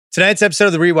Tonight's episode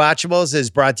of The Rewatchables is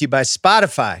brought to you by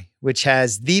Spotify, which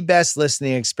has the best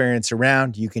listening experience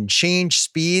around. You can change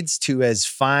speeds to as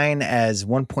fine as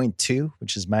 1.2,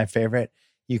 which is my favorite.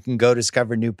 You can go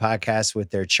discover new podcasts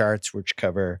with their charts, which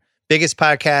cover biggest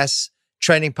podcasts,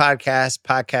 trending podcasts,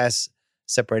 podcasts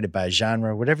separated by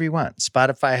genre, whatever you want.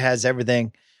 Spotify has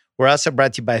everything. We're also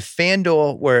brought to you by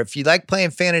FanDuel, where if you like playing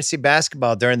fantasy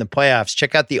basketball during the playoffs,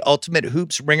 check out the Ultimate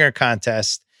Hoops Ringer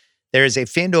contest. There is a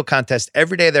FanDuel contest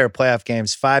every day there are playoff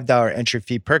games, $5 entry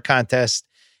fee per contest.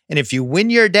 And if you win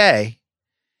your day,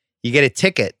 you get a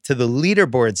ticket to the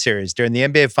leaderboard series during the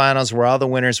NBA Finals, where all the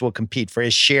winners will compete for a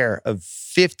share of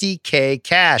 $50K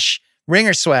cash,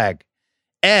 Ringer swag,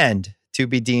 and to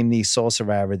be deemed the sole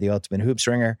survivor of the Ultimate Hoops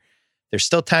Ringer. There's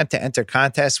still time to enter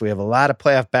contests. We have a lot of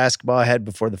playoff basketball ahead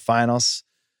before the finals.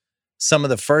 Some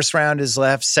of the first round is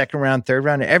left, second round, third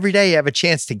round. Every day you have a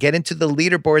chance to get into the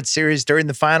leaderboard series during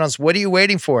the finals. What are you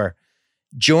waiting for?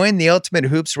 Join the Ultimate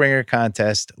Hoops Ringer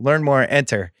contest. Learn more.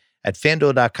 Enter at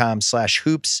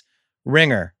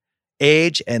FanDuel.com/hoopsringer.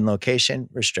 Age and location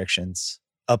restrictions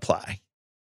apply.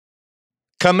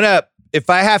 Coming up, if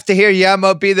I have to hear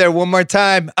Yamo be there one more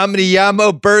time, I'm going to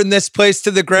Yamo burn this place to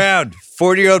the ground.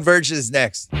 40-Year-Old Virgin is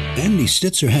next. Andy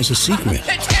Stitzer has a secret.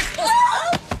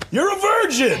 You're a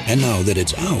virgin! And now that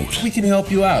it's out, We can help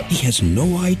you out. he has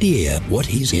no idea what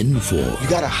he's in for. You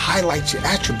gotta highlight your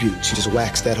attributes. You just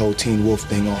wax that whole Teen Wolf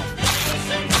thing off.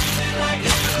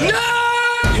 No!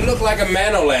 You look like a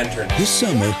man-o'-lantern. This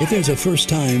summer, if there's a first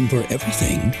time for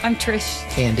everything, I'm Trish.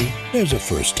 Andy. there's a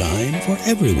first time for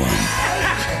everyone.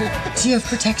 Do you have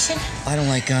protection? I don't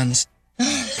like guns.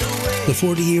 The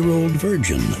 40-Year-Old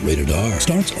Virgin, rated R,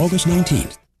 starts August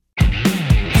 19th.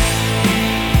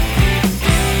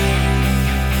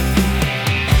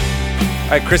 All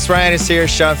right, Chris Ryan is here.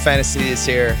 Sean Fennessey is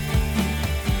here.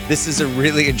 This is a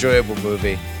really enjoyable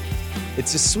movie.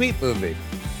 It's a sweet movie.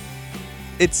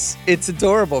 It's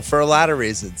adorable for a lot of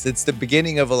reasons. It's the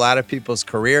beginning of a lot of people's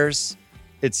careers.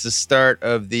 It's the start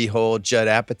of the whole Judd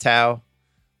Apatow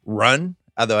run,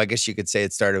 although I guess you could say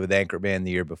it started with Anchorman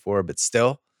the year before, but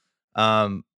still.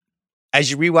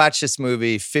 As you rewatch this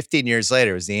movie 15 years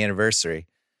later, it was the anniversary.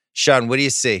 Sean, what do you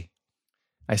see?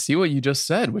 I see what you just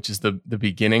said, which is the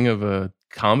beginning of a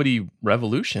comedy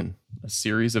revolution, a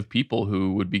series of people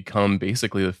who would become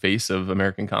basically the face of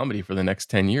American comedy for the next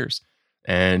 10 years.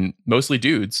 And mostly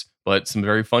dudes, but some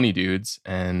very funny dudes,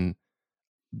 and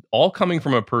all coming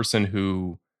from a person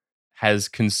who has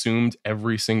consumed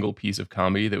every single piece of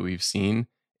comedy that we've seen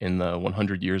in the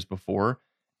 100 years before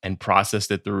and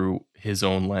processed it through his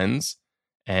own lens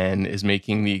and is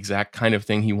making the exact kind of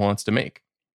thing he wants to make.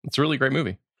 It's a really great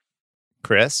movie.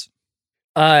 Chris?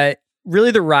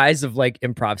 Really the rise of like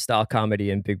improv style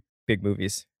comedy in big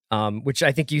movies, which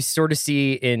I think you sort of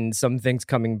see in some things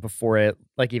coming before it,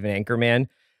 like even Anchorman.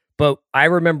 But I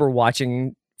remember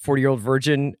watching 40-Year-Old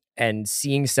Virgin and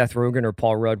seeing Seth Rogen or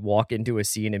Paul Rudd walk into a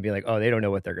scene and be like, oh, they don't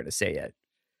know what they're going to say yet.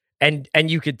 And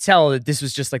you could tell that this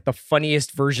was just like the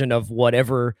funniest version of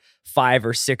whatever 5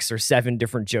 or 6 or 7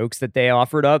 different jokes that they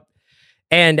offered up.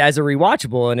 And as a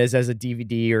rewatchable and as a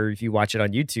DVD, or if you watch it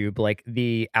on YouTube, like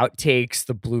the outtakes,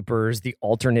 the bloopers, the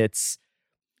alternates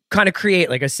kind of create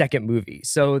like a second movie.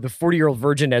 So the 40-Year-Old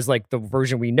Virgin as like the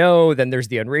version we know, then there's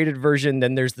the unrated version,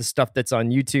 then there's the stuff that's on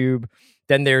YouTube,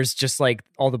 then there's just like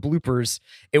all the bloopers.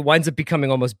 It winds up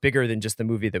becoming almost bigger than just the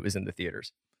movie that was in the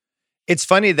theaters. It's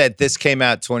funny that this came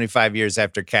out 25 years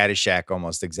after Caddyshack,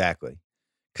 almost exactly.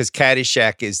 Because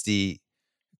Caddyshack is the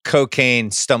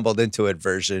cocaine stumbled into it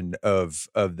version of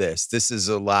this. This is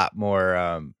a lot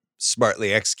more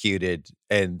smartly executed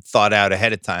and thought out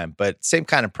ahead of time, but same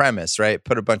kind of premise, right?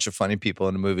 Put a bunch of funny people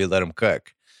in a movie, let them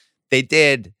cook. They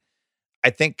did, I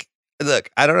think,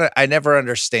 look, I never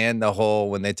understand the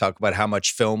whole when they talk about how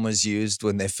much film was used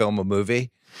when they film a movie,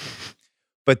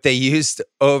 but they used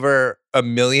over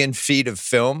 1 million feet of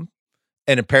film.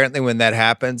 And apparently when that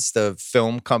happens, the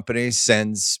film company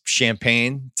sends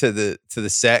champagne to the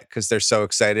set because they're so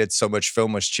excited. So much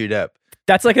film was chewed up.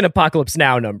 That's like an Apocalypse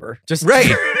Now number. Just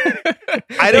right.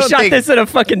 They shot this at a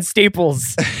fucking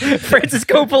Staples. Francis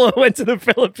Coppola went to the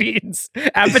Philippines.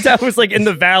 Apatow was like in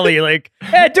the valley, like,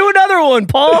 hey, do another one,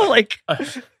 Paul. Like,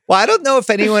 well, I don't know if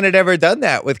anyone had ever done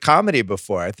that with comedy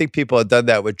before. I think people had done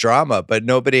that with drama, but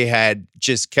nobody had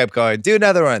just kept going, do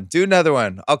another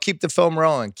one. I'll keep the film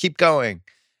rolling, keep going.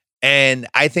 And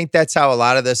I think that's how a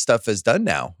lot of this stuff is done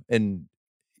now. And,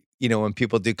 you know, when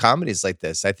people do comedies like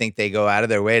this, I think they go out of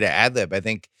their way to ad-lib. I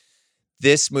think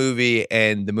this movie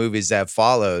and the movies that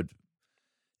followed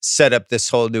set up this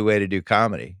whole new way to do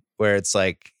comedy, where it's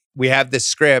like, we have this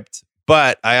script,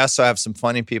 But I also have some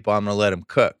funny people I'm going to let them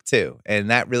cook too. And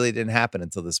that really didn't happen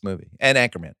until this movie and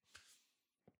Anchorman.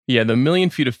 Yeah, the million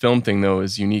feet of film thing, though,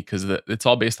 is unique because it's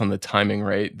all based on the timing,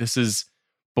 right? This is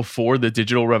before the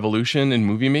digital revolution in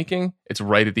movie making. It's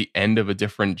right at the end of a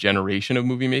different generation of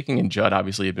movie making. And Judd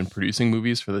obviously had been producing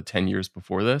movies for the 10 years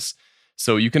before this.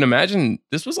 So you can imagine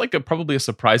this was like probably a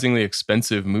surprisingly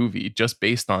expensive movie just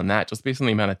based on that, just based on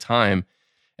the amount of time.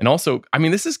 And also, I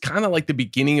mean, this is kind of like the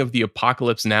beginning of the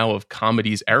apocalypse now of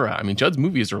comedies era. I mean, Judd's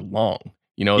movies are long.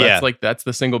 You know, that's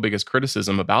the single biggest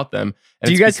criticism about them. And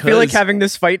do you guys feel like having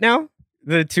this fight now?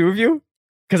 The two of you?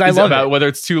 Because I love about it. Whether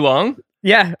it's too long?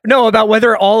 Yeah. No, about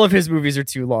whether all of his movies are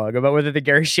too long, about whether the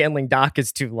Gary Shandling doc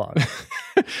is too long.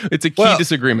 It's a key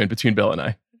disagreement between Bill and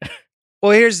I.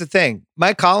 Well, here's the thing.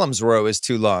 My columns were always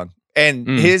too long. And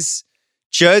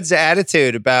Judd's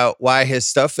attitude about why his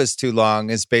stuff is too long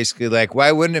is basically like,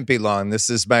 why wouldn't it be long? This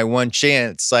is my one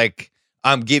chance. Like,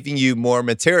 I'm giving you more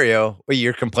material. Well,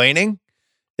 you're complaining?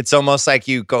 It's almost like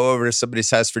you go over to somebody's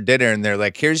house for dinner and they're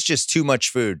like, here's just too much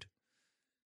food.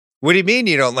 What do you mean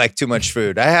you don't like too much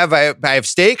food? I have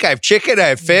steak, I have chicken, I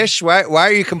have fish. Why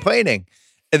are you complaining?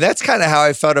 And that's kind of how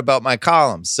I felt about my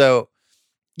columns. So,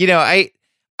 you know,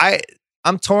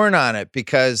 I'm torn on it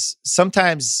because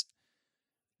sometimes,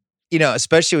 you know,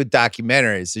 especially with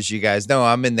documentaries, as you guys know,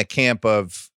 I'm in the camp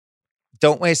of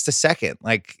don't waste a second.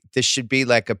 Like, this should be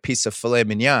like a piece of filet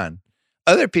mignon.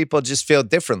 Other people just feel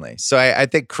differently. So I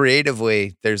think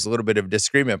creatively there's a little bit of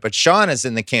disagreement, but Sean is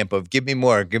in the camp of give me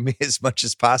more, give me as much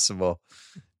as possible.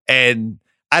 And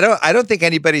I don't think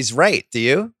anybody's right. Do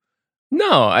you?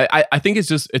 No, I think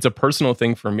it's a personal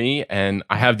thing for me. And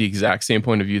I have the exact same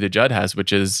point of view that Judd has,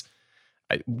 which is,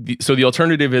 so the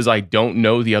alternative is I don't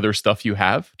know the other stuff you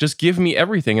have. Just give me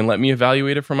everything and let me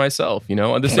evaluate it for myself. You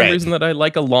know, and the same reason that I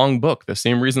like a long book, the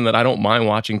same reason that I don't mind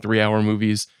watching 3-hour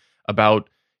movies about,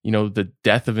 you know, the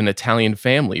death of an Italian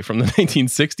family from the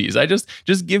 1960s. I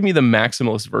just give me the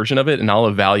maximalist version of it and I'll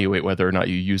evaluate whether or not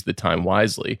you use the time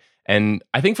wisely. And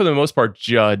I think for the most part,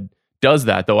 Judd does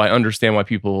that, though I understand why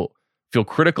people feel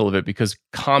critical of it because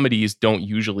comedies don't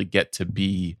usually get to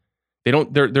be,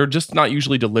 they're just not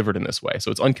usually delivered in this way.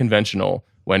 So it's unconventional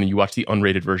when you watch the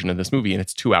unrated version of this movie and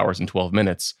it's 2 hours and 12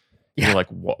 minutes. Yeah. You're like,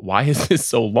 why is this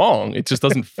so long? It just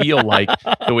doesn't feel like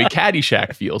the way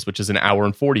Caddyshack feels, which is an hour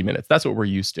and 40 minutes. That's what we're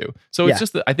used to. So it's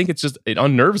just, I think it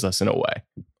unnerves us in a way.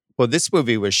 Well, this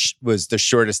movie was the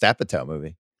shortest Apatow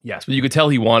movie. Yes, but you could tell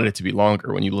he wanted it to be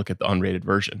longer when you look at the unrated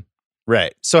version.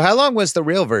 Right. So how long was the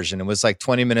real version? It was like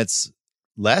 20 minutes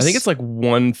less? I think it's like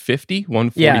 150,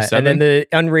 147. Yeah, and then the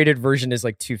unrated version is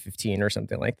like 215 or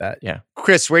something like that. Yeah.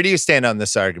 Chris, where do you stand on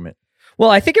this argument? Well,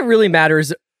 I think it really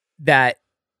matters that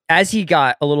as he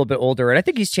got a little bit older, and I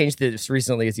think he's changed this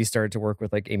recently as he started to work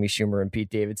with like Amy Schumer and Pete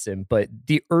Davidson, but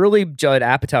the early Judd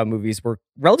Apatow movies were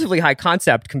relatively high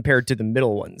concept compared to the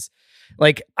middle ones.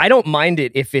 Like, I don't mind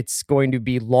it if it's going to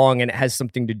be long and it has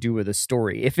something to do with a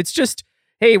story. If it's just,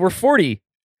 hey, we're 40,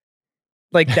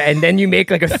 like, and then you make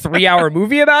like a 3-hour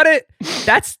movie about it,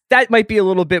 that might be a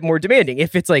little bit more demanding.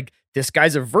 If it's like, this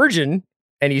guy's a virgin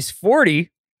and he's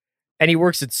 40 and he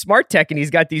works at Smart Tech and he's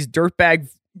got these dirtbag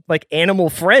like animal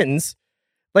friends,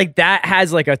 like that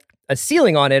has like a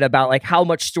ceiling on it about like how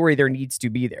much story there needs to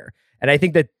be there. And I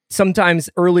think that sometimes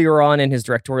earlier on in his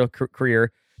directorial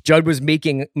career, Judd was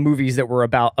making movies that were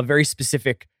about a very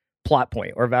specific plot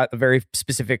point or about a very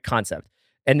specific concept.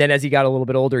 And then as he got a little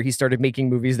bit older, he started making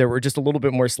movies that were just a little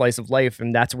bit more slice of life.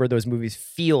 And that's where those movies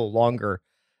feel longer,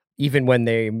 even when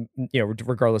they, you know,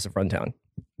 regardless of runtime.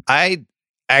 I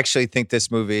actually think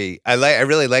this movie, I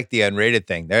really like the unrated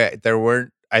thing. There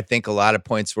weren't, I think, a lot of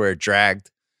points where it dragged,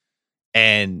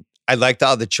 and I liked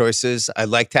all the choices. I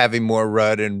liked having more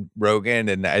Rudd and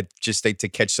Rogen, and I just think to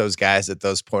catch those guys at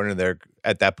that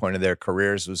point of their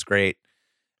careers was great.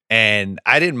 And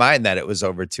I didn't mind that it was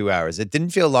over 2 hours. It didn't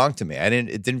feel long to me.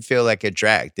 It didn't feel like it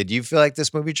dragged. Did you feel like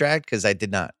this movie dragged? Because I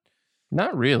did not.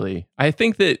 Not really. I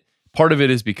think that part of it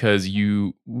is because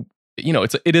you know,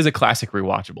 it is a classic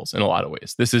rewatchables in a lot of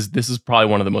ways. This is probably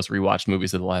one of the most rewatched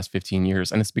movies of the last 15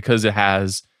 years. And it's because it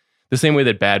has the same way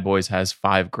that Bad Boys has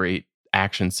 5 great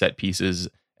action set pieces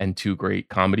and 2 great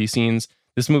comedy scenes.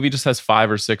 This movie just has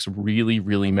 5 or 6 really,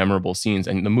 really memorable scenes.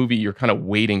 And the movie, you're kind of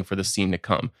waiting for the scene to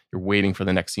come. You're waiting for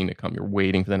the next scene to come. You're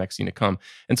waiting for the next scene to come.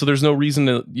 And so there's no reason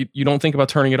to, you don't think about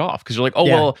turning it off because you're like,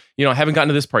 well, you know, I haven't gotten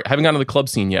to this part. I haven't gotten to the club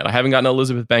scene yet. I haven't gotten to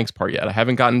Elizabeth Banks part yet. I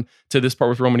haven't gotten to this part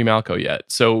with Romany Malco yet.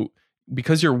 So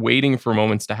because you're waiting for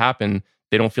moments to happen,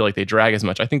 they don't feel like they drag as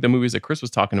much. I think the movies that Chris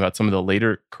was talking about, some of the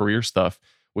later career stuff,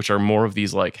 which are more of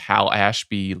these like Hal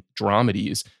Ashby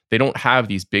dramedies, they don't have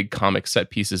these big comic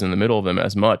set pieces in the middle of them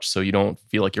as much, so you don't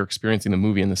feel like you're experiencing the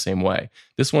movie in the same way.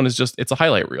 This one is just, it's a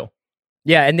highlight reel.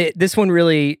 Yeah, and this one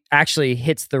really actually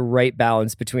hits the right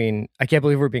balance between, I can't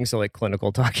believe we're being so like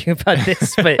clinical talking about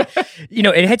this, but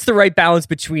it hits the right balance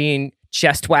between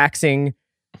chest waxing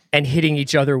and hitting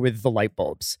each other with the light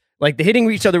bulbs. Like the hitting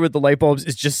each other with the light bulbs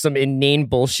is just some inane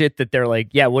bullshit that they're like,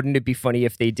 yeah, wouldn't it be funny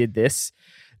if they did this?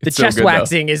 The chest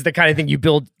waxing is the kind of thing you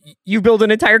build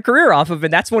an entire career off of.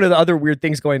 And that's one of the other weird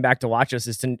things going back to watch this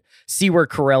is to see where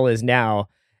Carell is now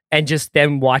and just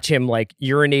then watch him like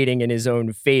urinating in his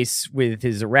own face with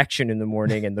his erection in the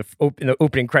morning and in the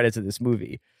opening credits of this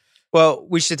movie. Well,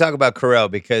 we should talk about Carell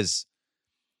because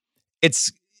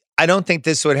I don't think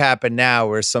this would happen now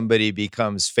where somebody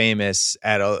becomes famous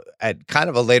at kind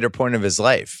of a later point of his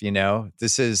life.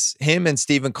 This is him and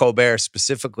Stephen Colbert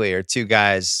specifically are two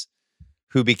guys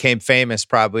who became famous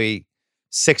probably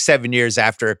 6-7 years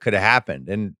after it could have happened.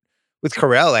 And with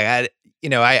Carell,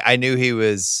 I knew he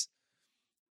was,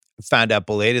 found out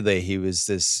belatedly, he was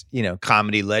this,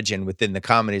 comedy legend within the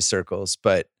comedy circles.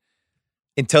 But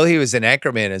until he was in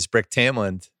Anchorman as Brick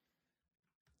Tamland,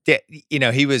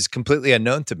 he was completely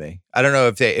unknown to me. I don't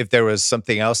know if there was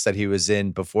something else that he was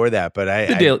in before that, but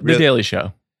The Daily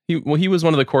Show. He was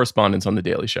one of the correspondents on The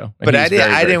Daily Show. But I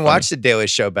didn't watch The Daily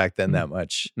Show back then that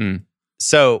much. Mm.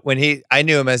 So I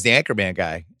knew him as the Anchorman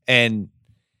guy, and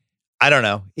I don't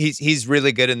know, he's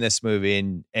really good in this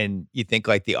movie, and you think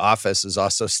like The Office was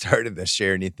also started this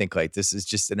year, and you think like this is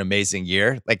just an amazing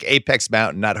year, like Apex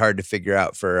Mountain, not hard to figure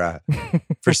out for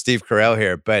Steve Carell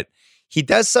here, but he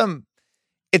does some.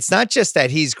 It's not just that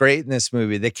he's great in this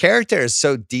movie. The character is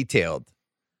so detailed.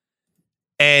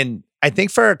 And I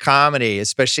think for a comedy,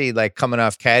 especially like coming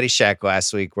off Caddyshack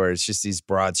last week, where it's just these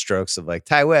broad strokes of like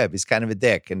Ty Webb, he's kind of a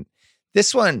dick. And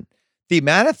this one, the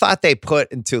amount of thought they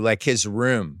put into like his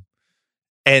room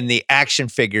and the action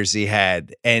figures he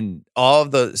had and all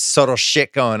of the subtle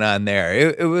shit going on there,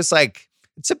 it was like,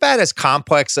 it's about as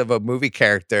complex of a movie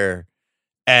character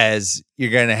as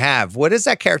you're going to have. What does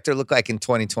that character look like in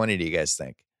 2020, do you guys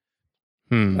think?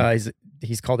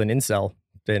 He's called an incel,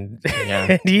 and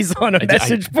he's on a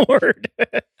message board.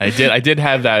 I did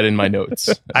have that in my notes.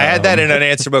 I had that in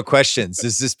unanswerable questions.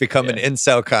 Does this become an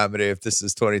incel comedy if this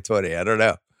is 2020? I don't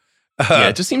know.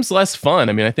 It just seems less fun.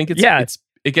 I mean, I think it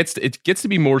gets to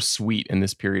be more sweet in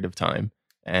this period of time,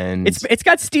 and it's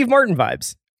got Steve Martin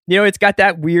vibes. It's got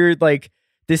that weird like,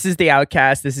 this is the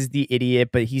outcast, this is the idiot,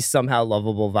 but he's somehow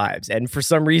lovable vibes. And for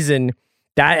some reason,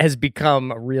 that has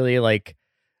become a really like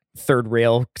third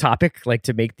rail topic. Like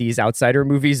to make these outsider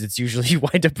movies, it's usually you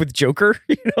wind up with Joker,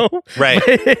 right?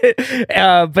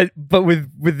 but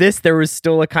with this, there was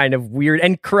still a kind of weird,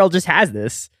 and Carell just has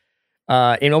this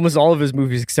in almost all of his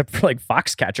movies except for like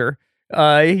Foxcatcher.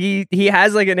 He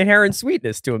has like an inherent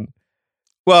sweetness to him.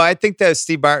 Well, I think that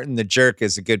Steve Martin, the jerk,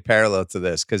 is a good parallel to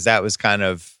this because that was kind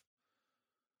of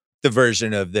the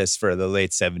version of this for the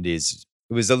late 70s.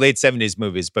 It was the late 70s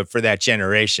movies, but for that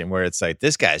generation where it's like,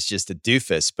 this guy's just a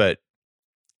doofus, but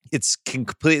it's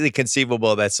completely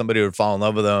conceivable that somebody would fall in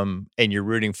love with him and you're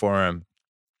rooting for him.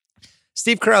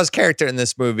 Steve Carell's character in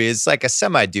this movie is like a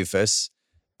semi-doofus,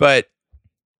 but,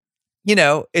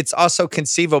 it's also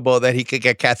conceivable that he could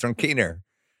get Catherine Keener.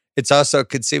 It's also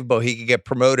conceivable he could get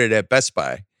promoted at Best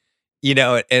Buy,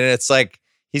 and it's like,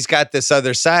 he's got this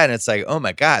other side, and it's like, oh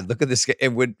my God, look at this guy.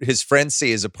 And when his friends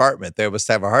see his apartment, they almost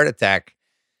have a heart attack.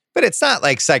 But it's not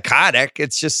like psychotic.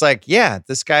 It's just like, yeah,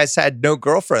 this guy's had no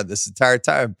girlfriend this entire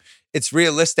time. It's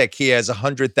realistic. He has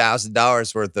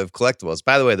 $100,000 worth of collectibles.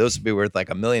 By the way, those would be worth like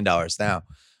 $1 million now.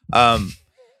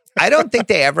 I don't think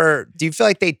they ever, do you feel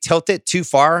like they tilt it too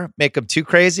far, make them too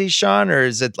crazy, Sean, or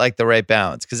is it like the right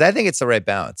balance? Because I think it's the right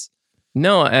balance.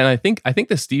 No, and I think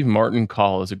the Steve Martin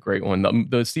call is a great one.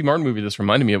 The Steve Martin movie this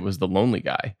reminded me of was The Lonely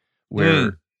Guy,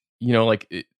 where,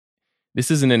 this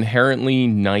is an inherently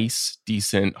nice,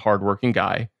 decent, hardworking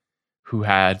guy who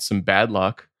had some bad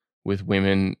luck with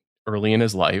women early in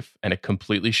his life, and it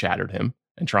completely shattered him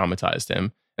and traumatized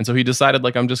him. And so he decided,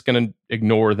 like, I'm just going to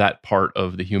ignore that part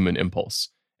of the human impulse,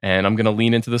 and I'm going to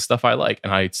lean into the stuff I like.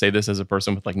 And I say this as a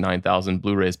person with like 9,000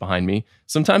 Blu-rays behind me.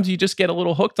 Sometimes you just get a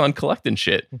little hooked on collecting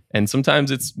shit, and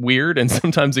sometimes it's weird, and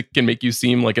sometimes it can make you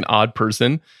seem like an odd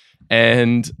person.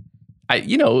 And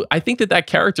I think that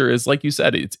character is, like you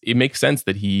said, it makes sense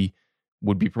that he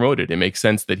would be promoted. It makes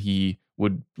sense that he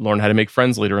would learn how to make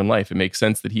friends later in life. It makes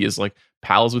sense that he is like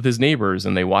pals with his neighbors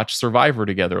and they watch Survivor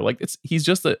together. Like he's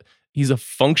a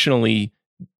functionally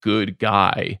good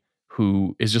guy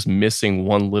who is just missing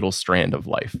one little strand of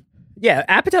life. Yeah,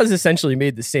 Apatow's essentially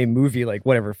made the same movie like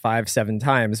 5-7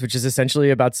 times, which is essentially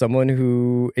about someone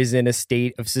who is in a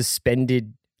state of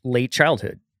suspended late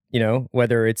childhood, you know,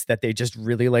 whether it's that they just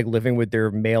really like living with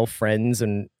their male friends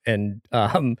and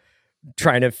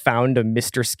trying to found a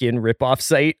Mr. Skin ripoff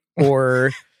site,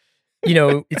 or you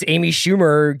know, it's Amy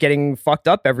Schumer getting fucked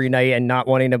up every night and not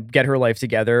wanting to get her life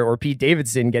together, or Pete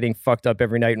Davidson getting fucked up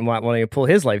every night and not wanting to pull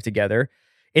his life together.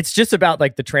 It's just about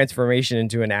like the transformation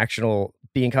into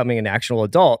becoming an actual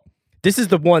adult. This is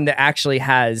the one that actually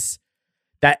has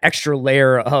that extra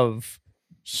layer of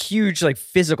huge like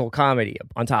physical comedy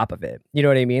on top of it. You know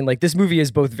what I mean? Like this movie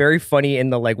is both very funny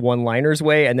in the like one-liners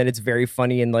way, and then it's very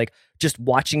funny in like just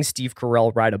watching Steve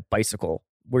Carell ride a bicycle,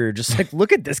 where you're just like,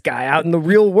 look at this guy out in the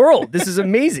real world. This is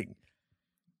amazing.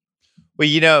 Well,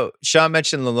 you know, Sean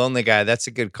mentioned The Lonely Guy. That's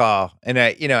a good call. And,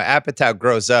 you know, Apatow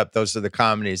grows up. Those are the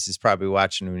comedies he's probably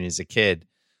watching when he's a kid.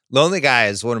 Lonely Guy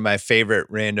is one of my favorite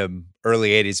random early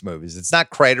 80s movies. It's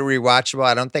not quite a rewatchable.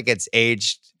 I don't think it's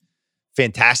aged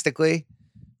fantastically,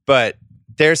 but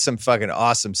there's some fucking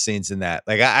awesome scenes in that.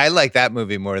 Like, I like that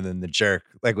movie more than The Jerk.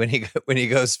 Like when he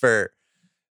goes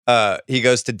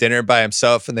to dinner by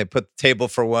himself and they put the table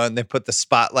for one, they put the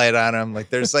spotlight on him. Like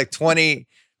there's like 20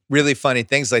 really funny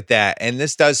things like that. And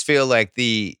this does feel like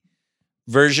the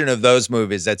version of those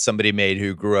movies that somebody made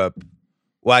who grew up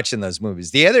watching those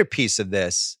movies. The other piece of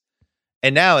this,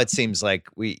 and now it seems like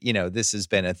this has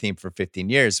been a theme for 15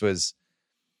 years, was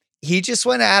he just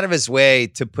went out of his way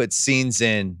to put scenes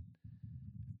in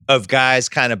of guys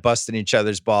kind of busting each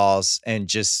other's balls and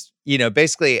just,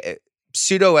 basically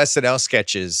pseudo SNL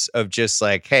sketches of just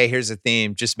like, hey, here's a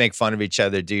theme, just make fun of each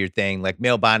other, do your thing, like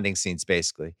male bonding scenes,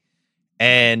 basically.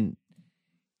 And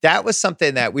that was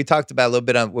something that we talked about a little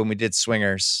bit on when we did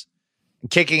Swingers.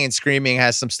 Kicking and Screaming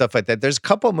has some stuff like that. There's a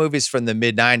couple movies from the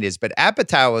mid 90s, but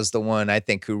Apatow was the one I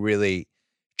think who really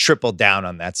tripled down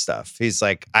on that stuff. He's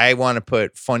like, I want to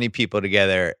put funny people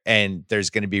together and there's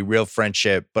going to be real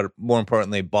friendship, but more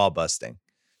importantly, ball busting.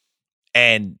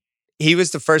 And he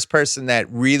was the first person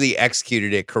that really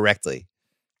executed it correctly.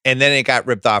 And then it got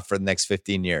ripped off for the next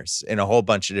 15 years in a whole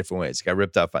bunch of different ways. It got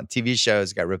ripped off on TV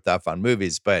shows, got ripped off on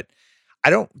movies. But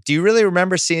do you really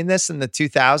remember seeing this in the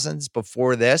 2000s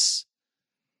before this?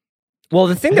 Well,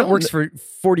 the thing that works for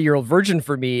 40-Year-Old Virgin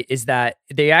for me is that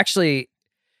I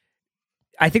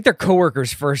think they're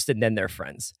coworkers first and then they're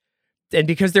friends. And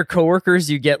because they're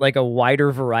coworkers, you get like a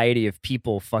wider variety of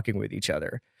people fucking with each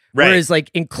other. Right. Whereas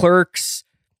like in Clerks,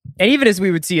 and even as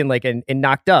we would see in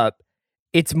Knocked Up,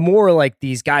 it's more like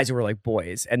these guys who are like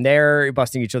boys and they're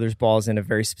busting each other's balls in a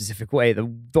very specific way. The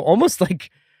almost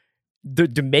like the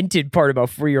demented part about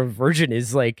 40-Year-Old Virgin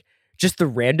is like just the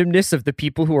randomness of the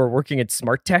people who are working at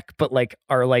Smart Tech, but like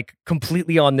are like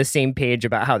completely on the same page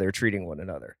about how they're treating one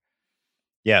another.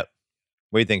 Yeah.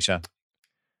 What do you think, Sean?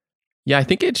 Yeah, I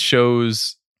think it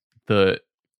shows the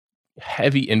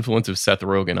heavy influence of Seth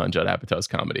Rogen on Judd Apatow's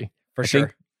comedy. For sure.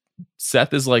 Think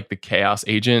Seth is like the chaos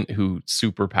agent who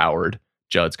superpowered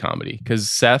Judd's comedy, because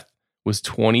Seth was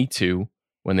 22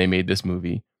 when they made this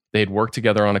movie. They had worked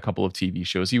together on a couple of TV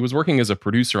shows. He was working as a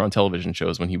producer on television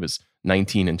shows when he was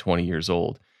 19 and 20 years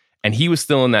old. And he was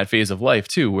still in that phase of life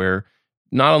too, where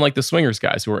not unlike the Swingers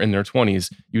guys who were in their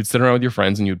 20s, you'd sit around with your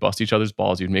friends and you'd bust each other's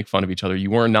balls. You'd make fun of each other.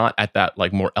 You were not at that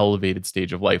like more elevated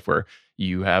stage of life where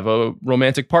you have a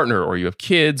romantic partner or you have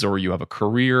kids or you have a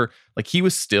career. Like he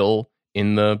was still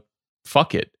in the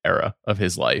fuck it era of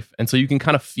his life. And so you can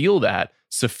kind of feel that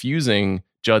suffusing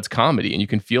Judd's comedy, and you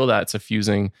can feel that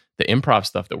suffusing the improv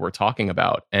stuff that we're talking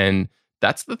about. And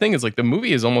that's the thing, is like the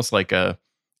movie is almost like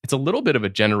it's a little bit of a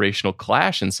generational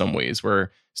clash in some ways,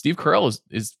 where Steve Carell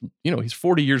is he's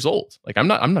 40 years old. Like I'm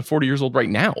not 40 years old right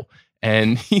now.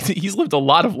 And he's lived a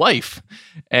lot of life.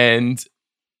 And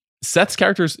Seth's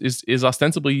character is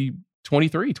ostensibly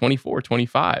 23, 24,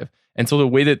 25. And so the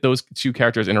way that those two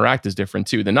characters interact is different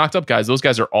too. The Knocked Up guys, those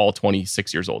guys are all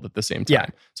 26 years old at the same time. Yeah.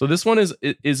 So this one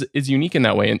is unique in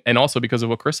that way, and also because of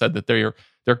what Chris said, that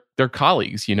they're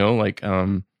colleagues. Like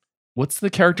what's the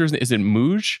character's? Is it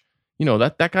Mooj?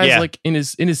 That guy's like in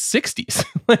his 60s.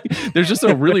 Like there's just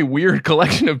a really weird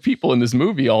collection of people in this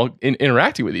movie all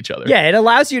interacting with each other. Yeah, it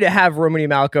allows you to have Romany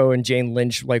Malco and Jane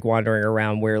Lynch like wandering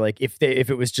around, where like if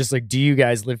it was just like, do you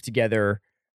guys live together?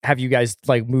 Have you guys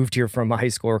like moved here from high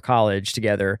school or college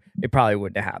together? It probably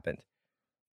wouldn't have happened.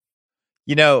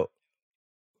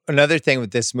 Another thing with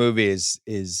this movie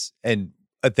is and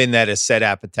a thing that has set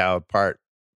Apatow apart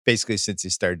basically since he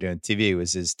started doing TV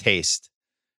was his taste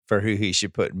for who he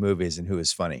should put in movies and who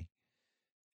is funny.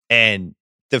 And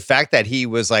the fact that he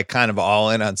was like kind of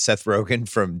all in on Seth Rogen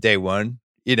from day one,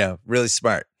 really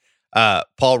smart.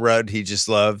 Paul Rudd, he just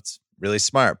loved. Really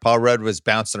smart. Paul Rudd was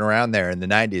bouncing around there in the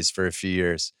 90s for a few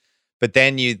years. But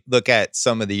then you look at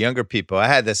some of the younger people. I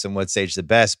had this in What's Age the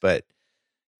Best, but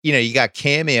you got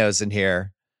cameos in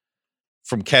here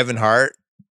from Kevin Hart,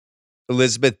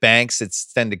 Elizabeth Banks,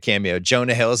 extended cameo.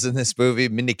 Jonah Hill's in this movie,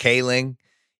 Mindy Kaling.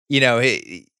 He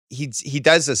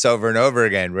does this over and over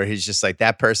again where he's just like,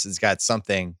 that person's got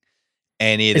something.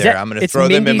 And either I'm going to throw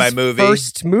them in my movie.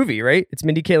 First movie, right? It's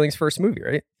Mindy Kaling's first movie,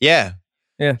 right? Yeah.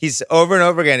 Yeah. He's over and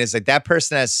over again. It's like that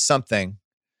person has something.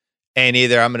 And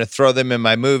either I'm going to throw them in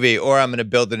my movie or I'm going to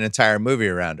build an entire movie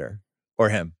around her or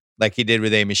him, like he did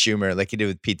with Amy Schumer, like he did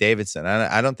with Pete Davidson.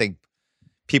 I don't think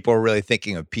people are really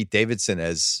thinking of Pete Davidson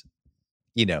as,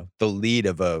 the lead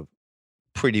of a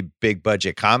pretty big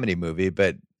budget comedy movie,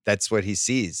 but that's what he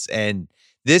sees. And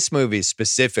this movie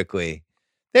specifically,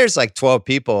 there's like 12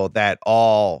 people that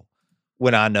all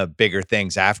went on to bigger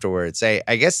things afterwards. I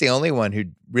guess the only one who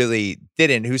really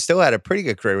didn't, who still had a pretty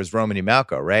good career, was Romany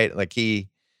Malco, right? Like he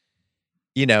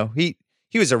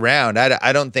was around.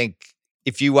 I don't think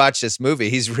if you watch this movie,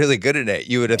 he's really good at it.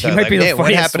 You would have thought, like, man,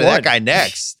 what happened to that guy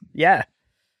next? Yeah.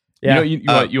 Yeah.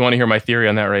 You want to hear my theory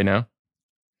on that right now?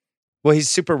 Well, he's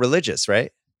super religious,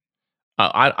 right?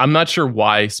 I'm not sure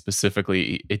why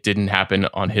specifically it didn't happen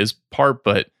on his part,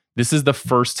 but this is the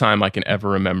first time I can ever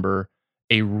remember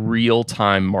a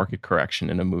real-time market correction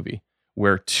in a movie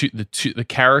where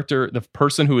the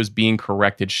person who is being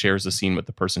corrected shares a scene with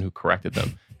the person who corrected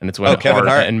them. And it's when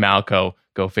Hart and Malco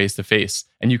go face to face.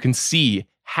 And you can see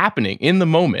happening in the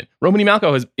moment. Romany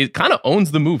Malco it kind of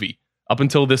owns the movie up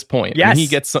until this point. Yes. And he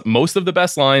gets most of the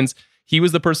best lines. He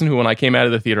was the person who, when I came out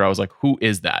of the theater, I was like, who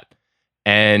is that?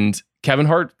 And Kevin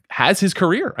Hart has his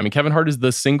career. I mean, Kevin Hart is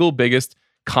the single biggest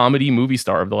comedy movie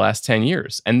star of the last 10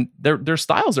 years. And their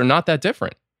styles are not that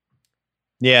different.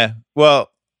 Yeah. Well,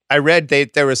 I read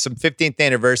there was some 15th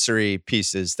anniversary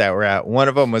pieces that were out. One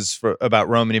of them was about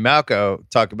Romany Malco,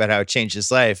 talking about how it changed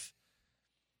his life.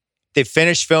 They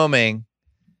finished filming,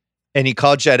 and he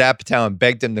called Judd Apatow and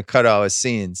begged him to cut all his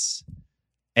scenes.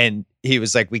 And he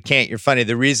was like, "We can't. You're funny."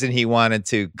 The reason he wanted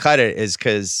to cut it is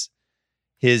because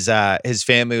his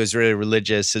family was really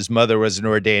religious. His mother was an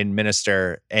ordained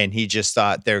minister, and he just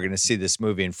thought they were going to see this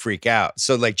movie and freak out.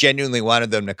 So, like, genuinely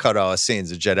wanted them to cut all his scenes.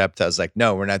 And Judd Apatow was like,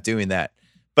 "No, we're not doing that."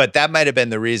 But that might have been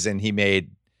the reason he made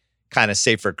kind of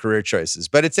safer career choices.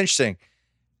 But it's interesting.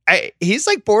 He's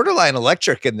like borderline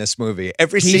electric in this movie.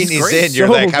 Every scene he's in, you're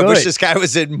like, I wish this guy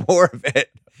was in more of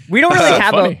it. We don't really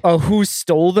have a who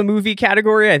stole the movie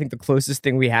category. I think the closest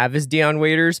thing we have is Dion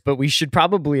Waiters, but we should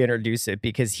probably introduce it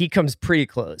because he comes pretty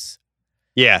close.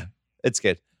 Yeah, it's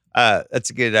good. That's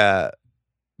a good.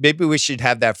 Maybe we should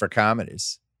have that for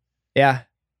comedies. Yeah.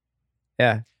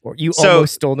 Or you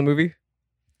almost stole the movie?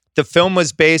 The film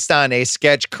was based on a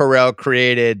sketch Carell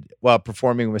created while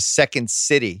performing with Second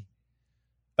City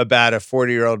about a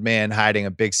 40-year-old man hiding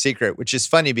a big secret, which is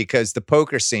funny because the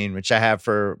poker scene, which I have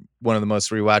for one of the most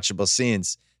rewatchable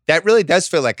scenes, that really does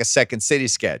feel like a Second City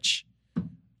sketch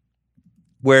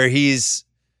where he's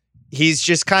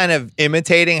just kind of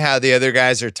imitating how the other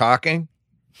guys are talking,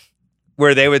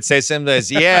 where they would say something like,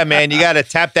 "Yeah, man, you got to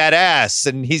tap that ass."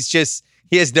 And he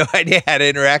has no idea how to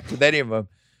interact with any of them.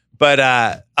 But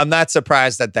I'm not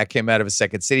surprised that came out of a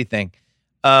Second City thing.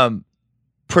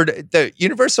 The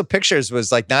Universal Pictures was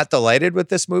like not delighted with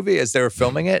this movie as they were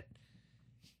filming it.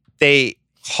 They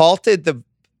halted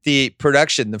the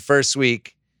production the first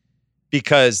week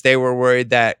because they were worried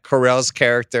that Carell's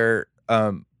character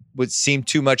would seem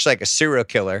too much like a serial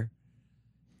killer.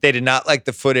 They did not like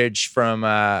the footage from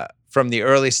the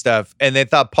early stuff, and they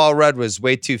thought Paul Rudd was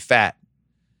way too fat.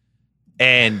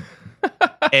 And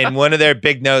one of their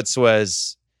big notes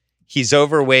was he's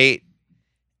overweight,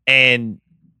 and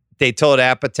they told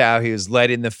Apatow he was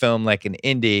letting the film like an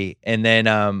indie. And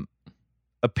then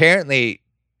apparently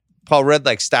Paul Rudd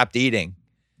like stopped eating.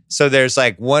 So there's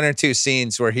like one or two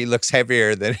scenes where he looks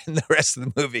heavier than in the rest of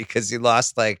the movie because he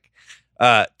lost like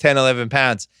 10, 11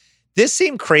 pounds. This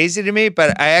seemed crazy to me,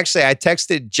 but I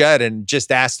texted Judd and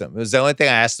just asked him. It was the only thing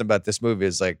I asked him about this movie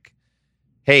is like,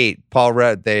 "Hey, Paul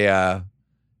Rudd, they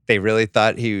really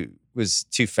thought he was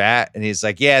too fat." And he's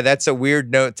like, "Yeah, that's a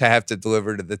weird note to have to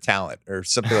deliver to the talent," or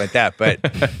something like that. But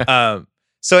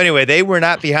so anyway, they were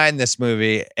not behind this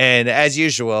movie. And as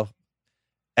usual,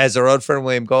 as our old friend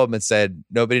William Goldman said,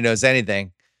 nobody knows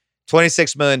anything.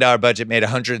 $26 million budget, made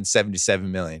 $177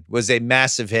 million. Was a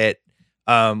massive hit.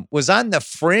 Was on the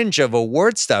fringe of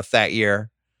award stuff that year,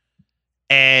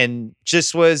 and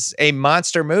just was a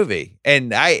monster movie.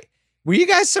 And were you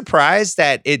guys surprised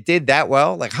that it did that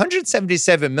well? Like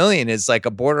 $177 million is like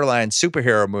a borderline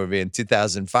superhero movie in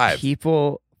 2005.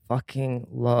 People fucking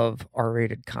love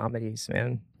R-rated comedies,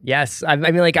 man. Yes, I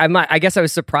mean, like I guess I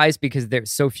was surprised because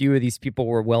there's so few of these people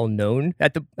were well known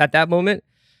at that moment.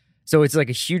 So it's like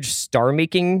a huge star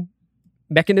making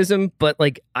mechanism, but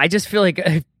like I just feel like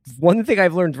one thing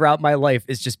I've learned throughout my life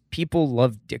is just people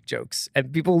love dick jokes,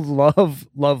 and people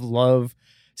love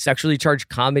sexually charged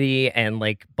comedy and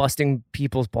like busting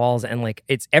people's balls, and like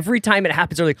it's every time it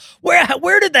happens they're like,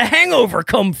 where did the Hangover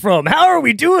come from? How are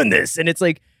we doing this? And it's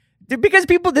like, because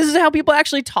this is how people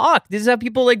actually talk. This is how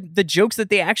people like the jokes that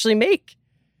they actually make.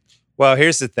 Well,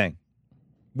 here's the thing.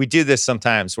 We do this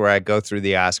sometimes where I go through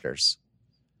the Oscars.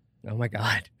 Oh my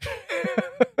God.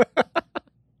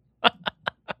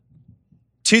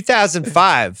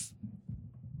 2005,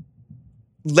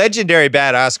 legendary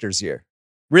bad Oscars year.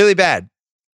 Really bad.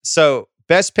 So,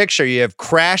 Best Picture, you have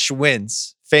Crash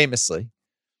wins, famously.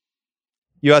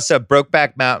 You also have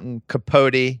Brokeback Mountain,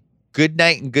 Capote, Good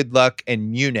Night and Good Luck,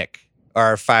 and Munich are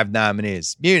our 5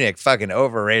 nominees. Munich, fucking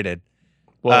overrated.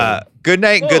 Good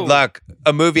Night and Good Luck,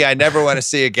 a movie I never want to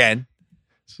see again.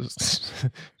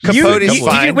 Capote's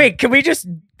fine. Wait, can we just,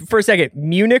 for a second,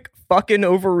 Munich fucking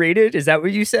overrated? Is that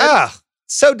what you said?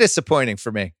 So disappointing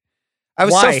for me. I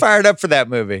was so fired up for that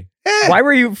movie. Why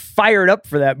were you fired up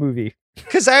for that movie?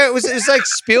 Because it was like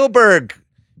Spielberg,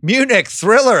 Munich,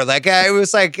 thriller. Like I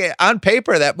was like, on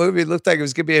paper, that movie looked like it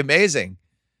was going to be amazing.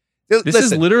 Isn't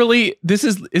this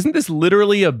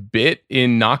literally a bit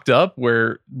in Knocked Up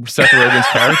where Seth Rogen's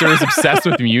character is obsessed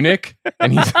with Munich?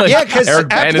 And he's like, yeah, because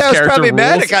Eric after Bana's that was probably character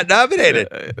mad rules. it got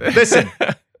nominated. Listen,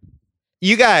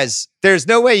 you guys, there's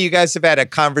no way you guys have had a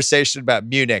conversation about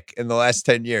Munich in the last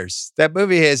 10 years. That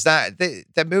movie has not.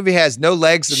 That movie has no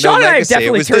legs and Sean no and I legacy.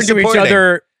 definitely turned to each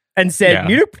other and said,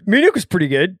 Yeah. Munich was pretty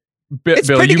good. It's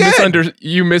Bill, pretty good.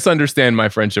 you misunderstand my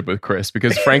friendship with Chris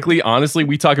because, frankly, honestly,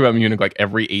 we talk about Munich like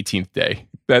every 18th day.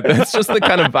 That's just the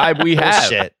kind of vibe we have.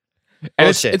 Bullshit. And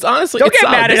it's honestly, Don't it's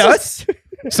get mad at us.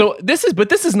 So this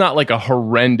is not like a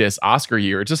horrendous Oscar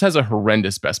year. It just has a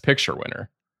horrendous Best Picture winner.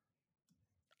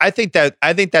 I think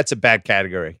that's a bad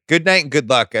category. Good Night and Good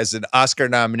Luck as an Oscar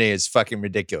nominee is fucking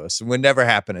ridiculous. It would never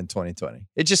happen in 2020.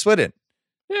 It just wouldn't.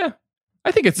 Yeah,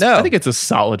 I think it's a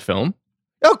solid film.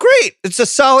 Oh, great. It's a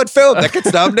solid film that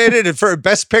gets nominated for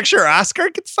Best Picture Oscar.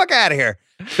 Get the fuck out of here.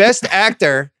 Best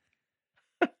Actor,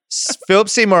 Philip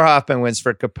Seymour Hoffman wins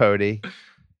for Capote.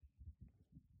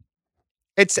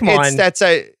 It's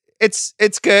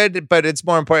good, but it's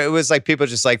more important. It was like people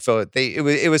just like Philip.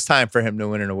 It was time for him to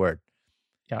win an award.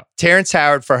 Yeah. Terrence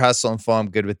Howard for Hustle and Flow. I'm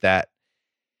good with that.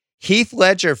 Heath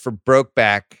Ledger for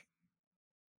Brokeback.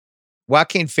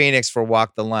 Joaquin Phoenix for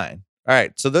Walk the Line. All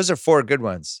right. So those are 4 good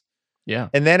ones. Yeah.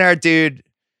 And then our dude,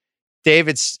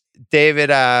 David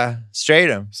Strathern.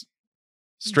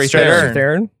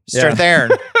 Strathern.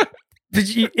 Strathern.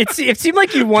 It seemed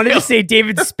like you wanted to say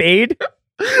David Spade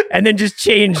and then just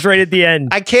changed right at the end.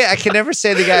 I can never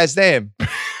say the guy's name.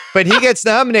 But he gets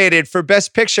nominated for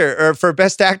Best Picture or for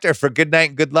Best Actor for Good Night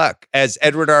and Good Luck as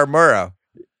Edward R. Murrow.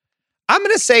 I'm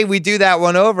going to say we do that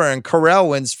one over and Carell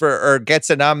wins or gets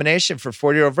a nomination for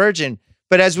 40-Year-Old Virgin.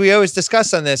 But as we always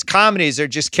discuss on this, comedies are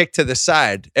just kicked to the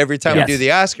side every time we do the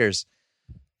Oscars.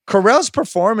 Carell's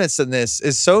performance in this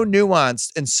is so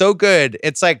nuanced and so good.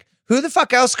 It's like, who the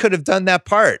fuck else could have done that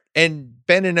part and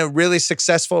been in a really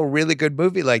successful, really good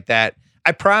movie like that?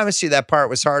 I promise you that part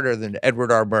was harder than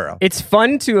Edward R. Murrow. It's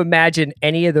fun to imagine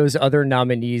any of those other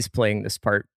nominees playing this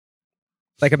part.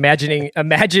 Like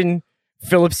imagine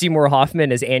Philip Seymour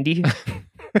Hoffman as Andy.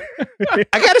 I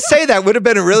got to say that would have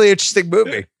been a really interesting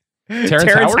movie.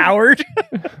 Terrence Howard.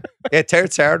 Yeah,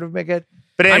 Terrence Howard would make it.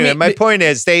 But anyway, my point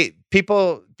is they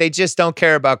just don't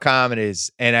care about comedies.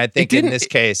 And I think in this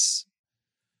case,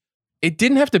 it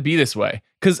didn't have to be this way.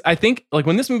 Because I think like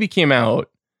when this movie came out,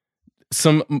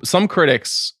 some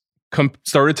critics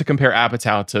started to compare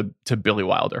Apatow to Billy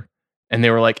Wilder. And they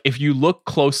were like, if you look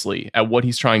closely at what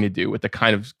he's trying to do with the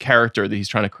kind of character that he's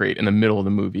trying to create in the middle of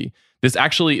the movie, this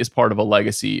actually is part of a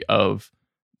legacy of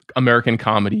American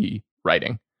comedy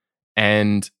writing.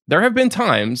 And there have been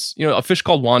times, A Fish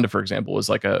Called Wanda, for example, was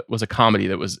a comedy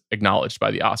that was acknowledged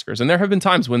by the Oscars. And there have been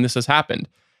times when this has happened.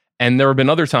 And there have been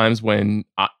other times when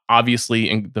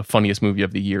obviously the funniest movie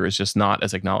of the year is just not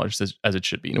as acknowledged as it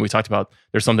should be. We talked about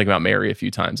There's Something About Mary a few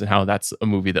times and how that's a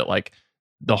movie that like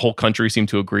the whole country seemed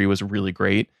to agree was really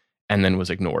great and then was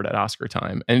ignored at Oscar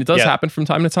time. And it does happen from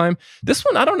time to time. This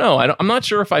one, I don't know. I'm not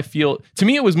sure if I feel, to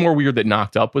me, it was more weird that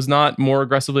Knocked Up was not more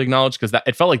aggressively acknowledged because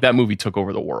it felt like that movie took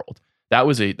over the world. That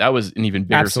was an even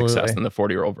bigger success than the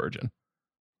 40-Year-Old Virgin.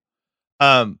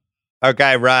 Our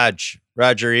guy,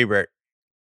 Roger Ebert,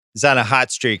 is on a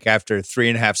hot streak after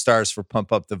 3.5 stars for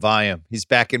Pump Up the Volume. He's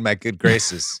back in my good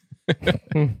graces.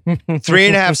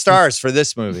 3.5 stars for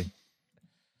this movie.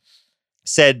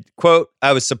 Said, quote,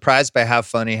 I was surprised by how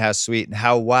funny, how sweet, and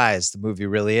how wise the movie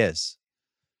really is.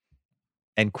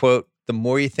 And quote, the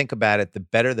more you think about it, the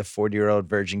better the 40-year-old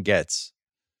virgin gets.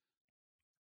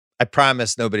 I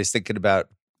promise nobody's thinking about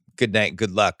good night and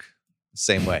good luck the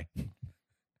same way.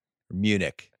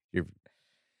 Munich.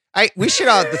 We should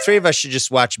the three of us should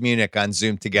just watch Munich on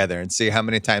Zoom together and see how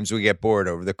many times we get bored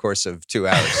over the course of 2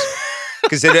 hours.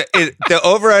 Because the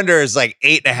over-under is like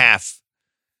 8.5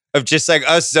 of just like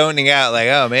us zoning out, like,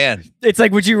 oh man. It's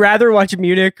like, would you rather watch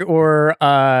Munich or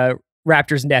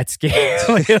Raptors Nets game?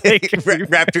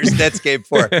 Raptors Nets game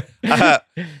 4.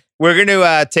 We're going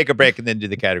to take a break and then do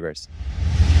the categories.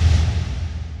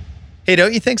 Hey,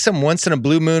 don't you think some once in a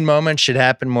blue moon moment should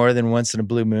happen more than once in a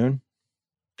blue moon?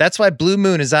 That's why Blue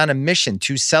Moon is on a mission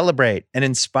to celebrate and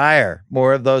inspire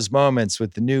more of those moments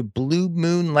with the new Blue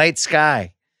Moon Light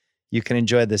Sky. You can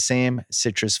enjoy the same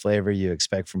citrus flavor you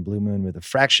expect from Blue Moon with a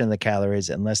fraction of the calories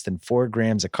and less than 4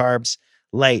 grams of carbs.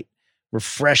 Light,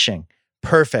 refreshing,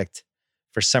 perfect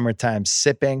for summertime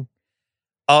sipping.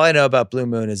 All I know about Blue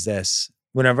Moon is this.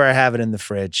 Whenever I have it in the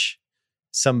fridge,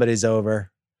 somebody's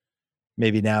over,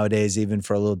 maybe nowadays even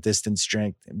for a little distance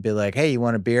drink, and be like, hey, you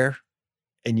want a beer?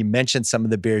 And you mention some of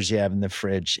the beers you have in the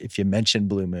fridge. If you mention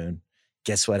Blue Moon,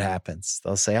 guess what happens?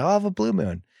 They'll say, I'll have a Blue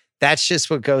Moon. That's just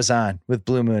what goes on with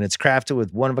Blue Moon. It's crafted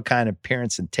with one-of-a-kind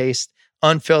appearance and taste,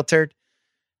 unfiltered,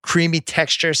 creamy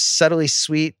texture, subtly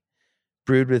sweet,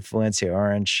 brewed with Valencia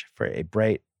orange for a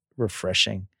bright,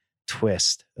 refreshing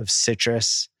twist of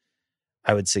citrus.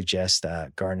 I would suggest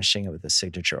garnishing it with a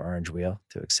signature orange wheel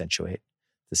to accentuate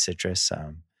the citrus.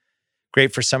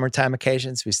 Great for summertime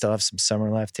occasions. We still have some summer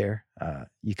left here.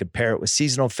 You could pair it with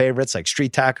seasonal favorites like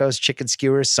street tacos, chicken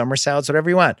skewers, summer salads, whatever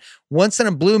you want. Once in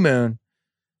a blue moon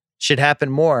should happen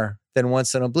more than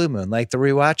once in a blue moon, like the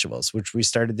rewatchables, which we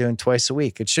started doing twice a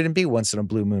week. It shouldn't be once in a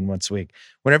blue moon once a week.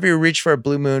 Whenever you reach for a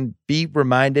blue moon, be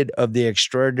reminded of the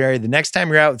extraordinary. The next time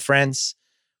you're out with friends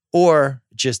or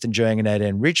just enjoying a night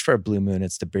in, reach for a blue moon.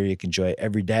 It's the beer you can enjoy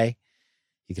every day.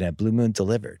 You can have Blue Moon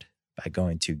delivered by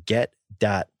going to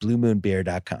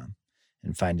get.bluemoonbeer.com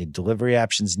and finding delivery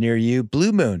options near you.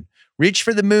 Blue Moon, reach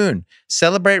for the moon.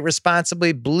 Celebrate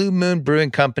responsibly. Blue Moon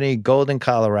Brewing Company, Golden,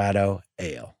 Colorado,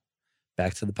 Ale.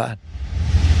 Back to the pod.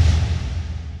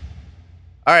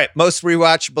 All right, most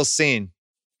rewatchable scene.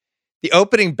 The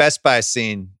opening Best Buy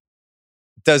scene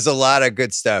does a lot of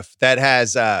good stuff. That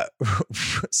has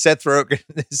Seth Rogen,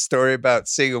 his story about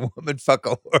seeing a woman fuck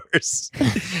a horse.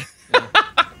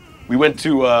 We went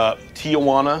to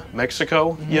Tijuana,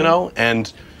 Mexico, you know,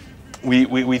 and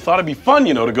we thought it'd be fun,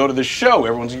 you know, to go to this show.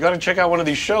 Everyone's, you got to check out one of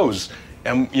these shows.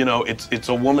 And, you know, it's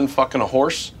a woman fucking a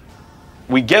horse.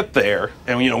 We get there,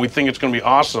 and, you know, we think it's going to be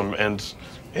awesome, and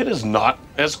it is not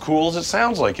as cool as it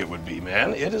sounds like it would be,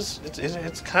 man.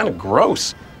 It's kind of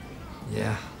gross.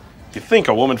 Yeah. You think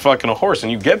a woman fucking a horse,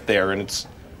 and you get there, and it's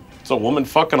a woman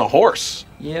fucking a horse.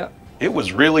 Yeah. It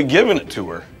was really giving it to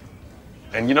her.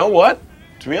 And you know what?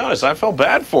 To be honest, I felt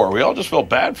bad for her. We all just felt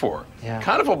bad for her. Yeah.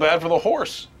 Kind of felt bad for the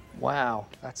horse. Wow,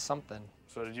 that's something.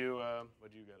 So what did you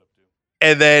get up to?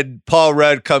 And then Paul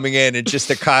Rudd coming in and just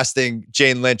accosting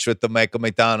Jane Lynch with the Michael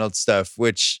McDonald stuff,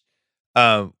 which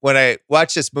when I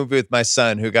watched this movie with my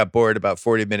son, who got bored about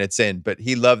 40 minutes in, but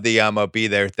he loved the Yamo Be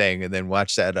There thing and then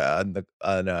watched that on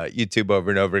YouTube over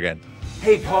and over again.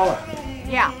 Hey, Paula.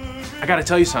 Yeah. I got to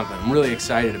tell you something. I'm really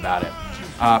excited about it.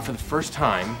 For the first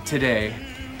time today,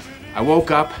 I woke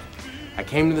up, I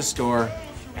came to the store,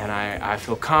 and I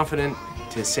feel confident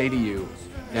to say to you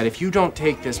that if you don't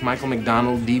take this Michael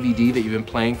McDonald DVD that you've been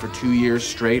playing for 2 years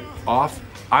straight off,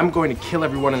 I'm going to kill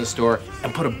everyone in the store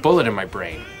and put a bullet in my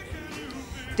brain.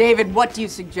 David, what do you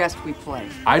suggest we play?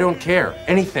 I don't care.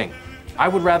 Anything. I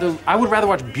would rather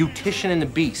watch Beautician and the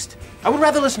Beast. I would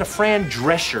rather listen to Fran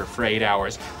Drescher for 8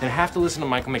 hours than have to listen to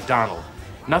Michael McDonald.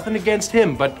 Nothing against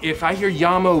him, but if I hear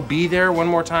Yamo Be There one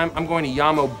more time, I'm going to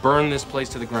Yamo burn this place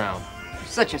to the ground. You're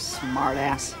such a smart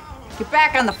ass. Get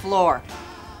back on the floor.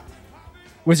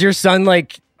 Was your son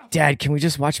like, Dad, can we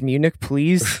just watch Munich,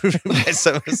 please? My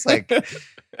son was like,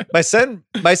 my son,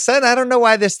 I don't know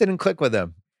why this didn't click with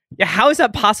him. Yeah, how is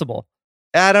that possible?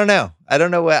 I don't know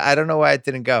why it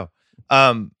didn't go.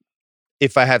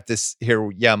 If I have to hear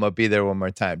Yamo Be There one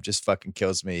more time, just fucking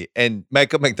kills me. And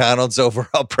Michael McDonald's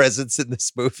overall presence in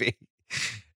this movie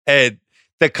and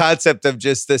the concept of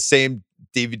just the same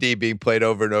DVD being played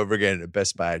over and over again at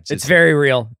Best Buy. It's very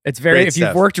real. It's very, if stuff.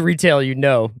 you've worked retail, you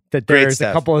know that Great there's a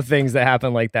stuff. couple of things that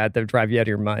happen like that drive you out of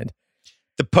your mind.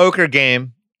 The poker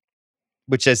game,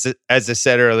 which as I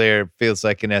said earlier, feels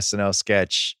like an SNL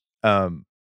sketch.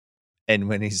 And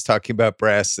when he's talking about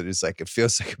breasts, it is like, it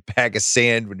feels like a bag of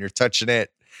sand when you're touching it.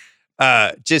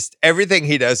 Just everything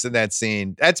he does in that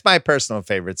scene. That's my personal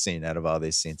favorite scene out of all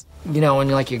these scenes. You know, when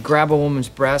you grab a woman's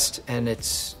breast and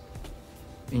it's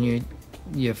and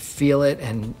you feel it,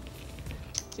 and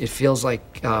it feels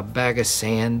like a bag of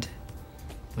sand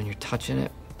when you're touching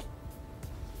it.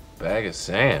 Bag of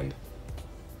sand?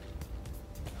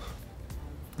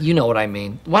 You know what I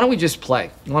mean. Why don't we just play?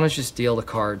 Why don't you just deal the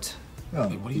cards?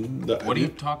 What are you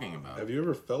talking about? Have you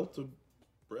ever felt a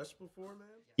breast before, man?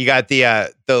 You got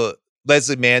the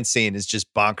Leslie Mann scene is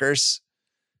just bonkers.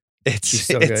 She's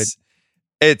so good.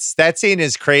 It's that scene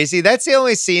is crazy. That's the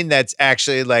only scene that's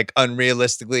actually like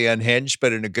unrealistically unhinged,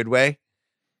 but in a good way,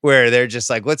 where they're just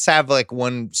like, let's have like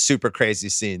one super crazy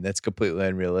scene that's completely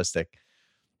unrealistic.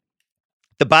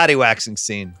 The body waxing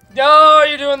scene. No,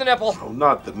 you're doing the nipple. Oh,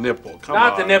 not the nipple. Come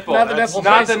Not on. the nipple. Not the nipple.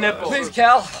 Not please. the nipple. Please,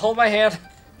 Cal, hold my hand.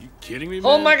 You kidding me, man?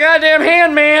 Hold my goddamn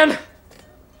hand, man.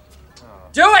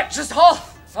 Do it. Just hold.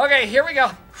 Okay, here we go.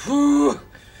 Ooh,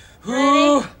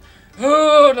 ooh,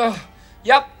 ooh, no.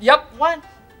 Yep. 1,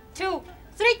 2,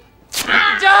 3.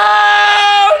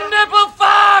 No, nipple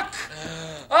fuck.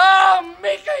 Oh,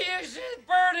 Mika, you should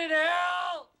burn in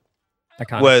hell.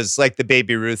 Iconic. Was like the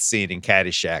Baby Ruth scene in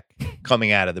Caddyshack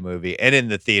coming out of the movie and in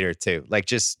the theater too. Like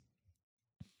just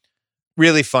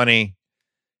really funny,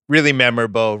 really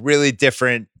memorable, really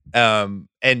different, and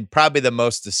probably the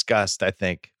most discussed, I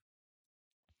think.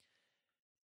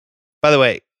 By the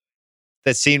way,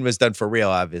 that scene was done for real,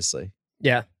 obviously.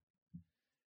 Yeah.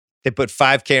 They put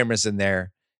 5 cameras in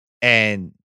there,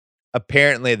 and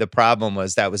apparently the problem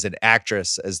was that was an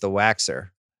actress as the waxer,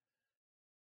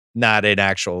 not an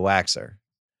actual waxer.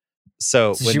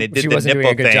 So when they did the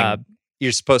nipple thing,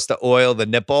 you're supposed to oil the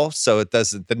nipple so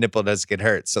the nipple doesn't get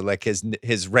hurt. So like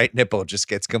his right nipple just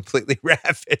gets completely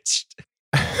ravaged.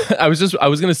 I was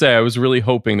going to say, I was really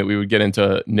hoping that we would get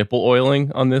into nipple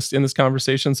oiling in this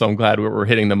conversation. So I'm glad we're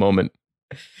hitting the moment.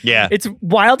 Yeah. It's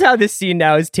wild how this scene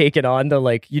now is taken on the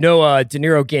De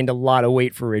Niro gained a lot of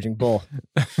weight for Raging Bull.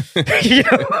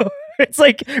 It's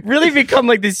like really become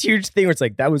like this huge thing where it's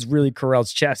like, that was really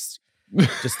Carell's chest.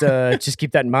 Just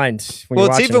keep that in mind. When Well,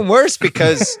 it's even worse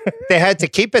because they had to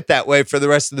keep it that way for the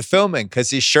rest of the filming because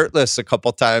he's shirtless a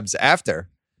couple times after.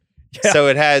 Yeah. So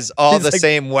it has all the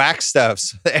same wax stuff.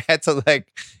 So they had to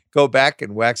like go back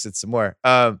and wax it some more.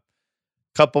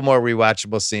 Couple more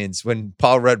rewatchable scenes when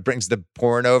Paul Rudd brings the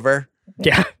porn over.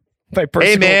 Yeah.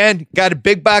 Hey man, got a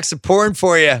big box of porn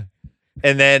for you.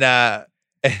 And then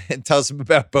and tells him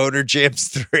about Boner Jams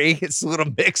 3. It's a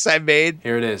little mix I made.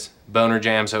 Here it is, Boner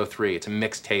Jams 03. It's a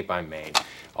mixtape I made.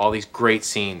 All these great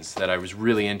scenes that I was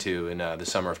really into in the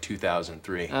summer of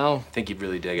 2003. Oh. I think you'd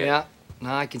really dig it. Yeah,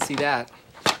 no, I can see that.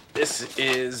 This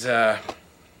is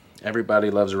Everybody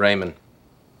Loves Raymond.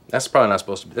 That's probably not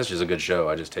supposed to be. This is a good show.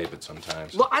 I just tape it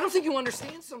sometimes. Well, I don't think you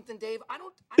understand something, Dave. I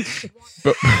don't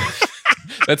But,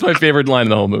 that's my favorite line in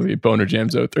the whole movie, Boner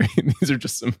Jams 03. These are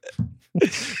just some...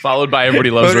 Followed by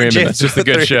Everybody Loves Boner Raymond. Jams That's just a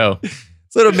good 03. show.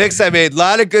 It's a little mix I made. A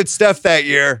lot of good stuff that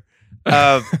year.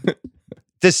 The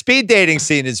speed dating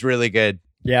scene is really good.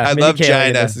 Yeah, I Mindy love Kaling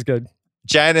in Gina. This is good.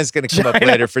 Gina's going to come up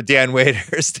later for Dan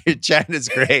Waiters. Dude, Gina's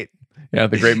great. Yeah,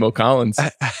 the great Mo Collins. I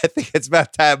think it's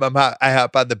about time I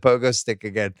hop on the pogo stick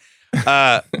again.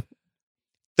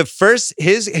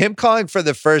 Him calling for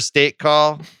the first date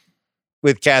call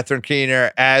with Catherine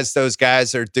Keener as those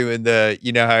guys are doing the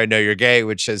 "You Know How I Know You're Gay,"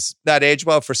 which has not aged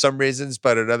well for some reasons,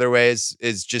 but in other ways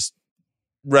is just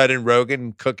Rudd and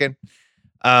Rogan cooking.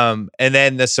 And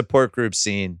then the support group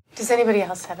scene. Does anybody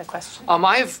else have a question?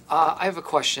 I have a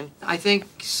question. I think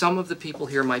some of the people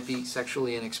here might be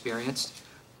sexually inexperienced.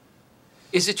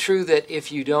 Is it true that if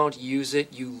you don't use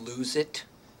it, you lose it?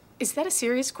 Is that a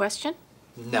serious question?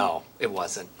 No, it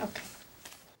wasn't. Okay.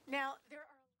 Now,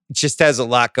 It just has a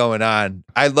lot going on.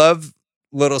 I love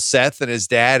little Seth and his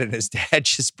dad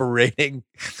just berating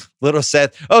little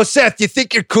Seth. Oh, Seth, you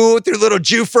think you're cool with your little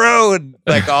Jufro? And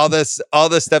like all the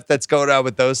stuff that's going on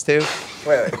with those two.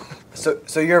 Wait.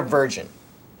 So you're a virgin?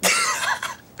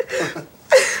 I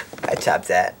tapped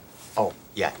that. Oh,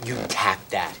 yeah, you tap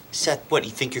that. Seth, what,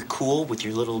 you think you're cool with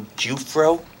your little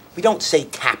Jufro? We don't say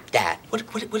tap that. What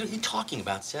are you talking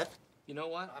about, Seth? You know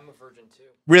what? I'm a virgin too.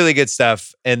 Really good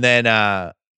stuff. And then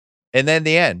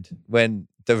the end when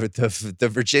the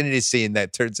virginity scene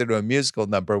that turns into a musical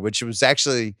number, which was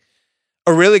actually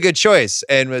a really good choice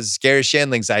and was Gary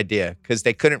Shandling's idea because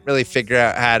they couldn't really figure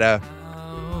out how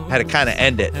to kind of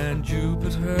end it. And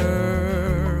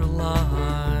Jupiter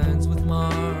aligns with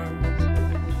Mars.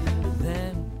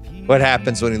 What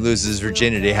happens when he loses his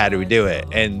virginity? How do we do it?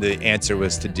 And the answer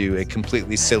was to do a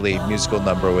completely silly musical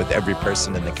number with every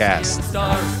person in the cast.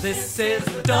 Stars, this is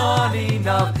the dawning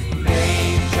of the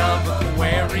age of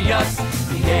Aquarius.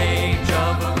 The age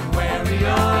of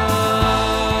Aquarius.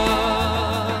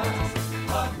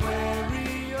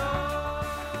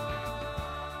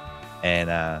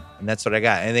 And that's what I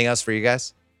got. Anything else for you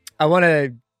guys? I want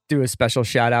to do a special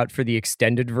shout out for the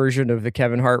extended version of the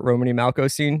Kevin Hart Romany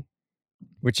Malco scene,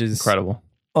 which is incredible,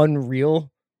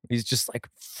 unreal. He's just like,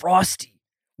 Frosty,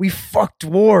 we fuck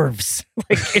dwarves.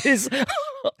 Like, it is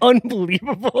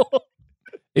unbelievable.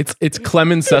 It's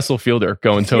Clemens Cecil Fielder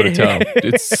going toe to toe.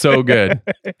 It's so good.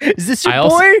 Is this your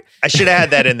boy? I should have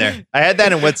had that in there. I had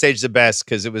that in What's Age the Best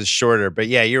because it was shorter. But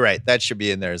yeah, you're right. That should be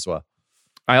in there as well.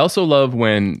 I also love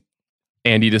when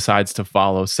Andy decides to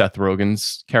follow Seth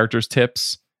Rogen's character's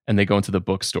tips and they go into the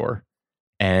bookstore.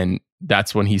 And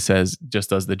that's when he says,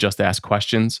 just does the just ask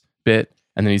questions bit.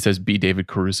 And then he says, be David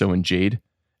Caruso and Jade.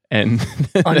 And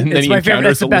then it's he my favorite.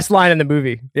 That's the encounters best line in the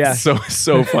movie. Yeah.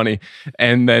 So funny.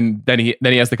 And then he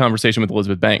has the conversation with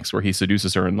Elizabeth Banks where he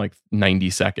seduces her in like 90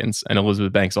 seconds. And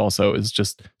Elizabeth Banks also is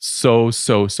just so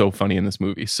funny in this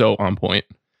movie. So on point.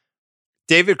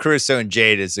 David Caruso and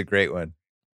Jade is a great one.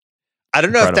 I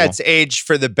don't know if that's aged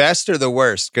for the best or the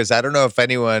worst, because I don't know if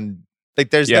anyone, like,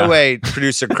 there's no way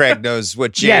producer Craig knows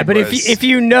what Jade but was. if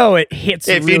you know, it hits.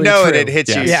 If really you know true. it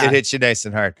hits you. Yeah. It hits you nice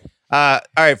and hard. All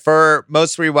right, for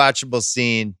most rewatchable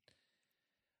scene,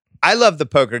 I love the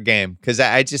poker game because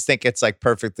I just think it's like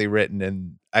perfectly written,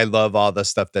 and I love all the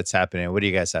stuff that's happening. What do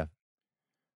you guys have?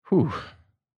 Whew,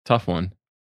 tough one.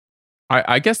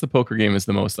 I guess the poker game is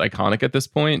the most iconic at this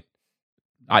point.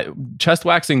 Chest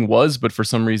waxing was, but for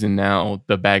some reason now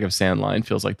the bag of sand line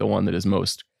feels like the one that is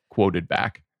most quoted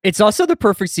back. It's also the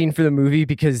perfect scene for the movie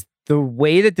because the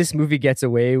way that this movie gets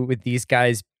away with these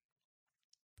guys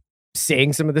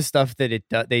saying some of the stuff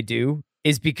that they do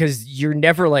is because you're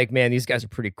never like, man, these guys are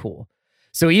pretty cool.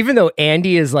 So even though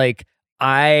Andy is like,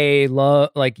 I love,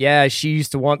 like, yeah, she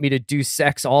used to want me to do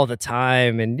sex all the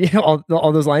time, and you know,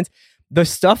 all those lines. The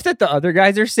stuff that the other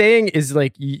guys are saying is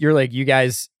like, you're like, you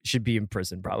guys should be in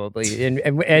prison probably,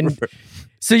 and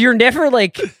so you're never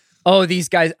like, oh, these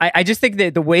guys. I just think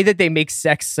that the way that they make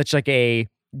sex such like a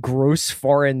gross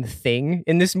foreign thing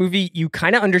in this movie, you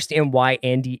kind of understand why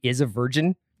Andy is a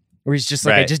virgin. Where he's just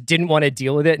like, I just didn't want to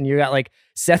deal with it. And you got like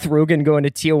Seth Rogen going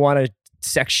to Tijuana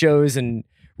sex shows and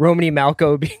Romany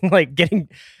Malco being like getting,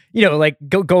 you know, like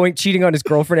going cheating on his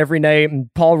girlfriend every night.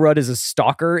 And Paul Rudd is a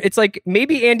stalker. It's like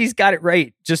maybe Andy's got it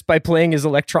right just by playing his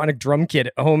electronic drum kit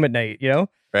at home at night, you know?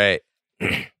 Right.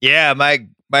 Yeah,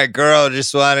 my girl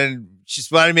just wanted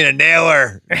me to nail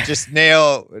her. Just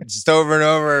over and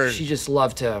over. She just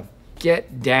loved to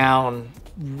get down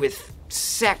with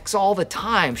sex all the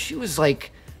time. She was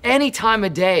like, any time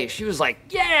of day, she was like,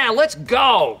 yeah, let's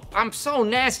go. I'm so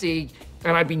nasty.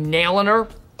 And I'd be nailing her.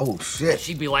 Oh, shit.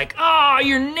 She'd be like, oh,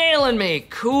 you're nailing me.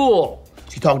 Cool.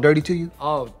 She talk dirty to you?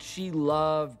 Oh, she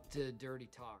loved to dirty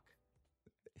talk.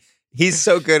 He's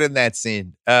so good in that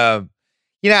scene. You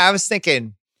know, I was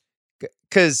thinking,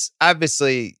 because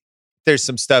obviously there's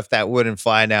some stuff that wouldn't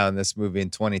fly now in this movie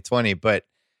in 2020, but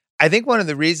I think one of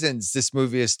the reasons this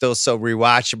movie is still so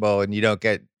rewatchable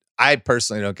and I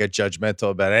personally don't get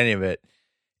judgmental about any of it,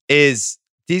 is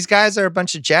these guys are a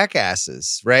bunch of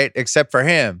jackasses, right? Except for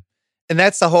him. And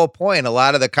that's the whole point. A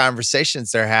lot of the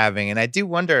conversations they're having. And I do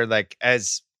wonder, like,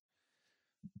 as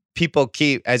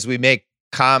we make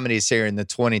comedies here in the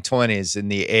 2020s in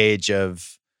the age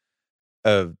of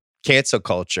cancel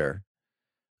culture,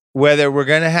 whether we're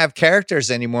going to have characters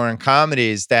anymore in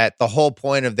comedies that the whole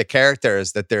point of the character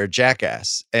is that they're a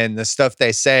jackass. And the stuff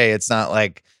they say, it's not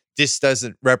like, this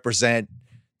doesn't represent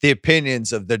the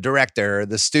opinions of the director or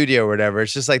the studio or whatever.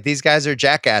 It's just like, these guys are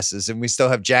jackasses and we still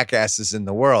have jackasses in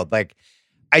the world. Like,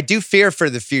 I do fear for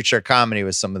the future comedy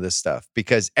with some of this stuff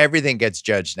because everything gets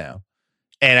judged now.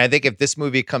 And I think if this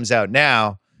movie comes out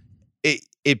now,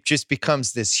 it just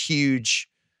becomes this huge,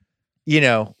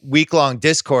 week-long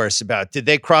discourse about, did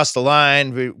they cross the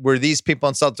line? Were these people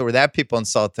insulted? Were that people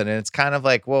insulted? And it's kind of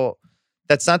like, well,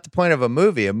 that's not the point of a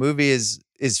movie. A movie is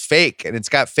fake and it's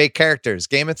got fake characters.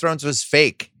 Game of Thrones was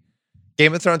fake.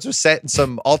 Game of Thrones was set in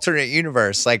some alternate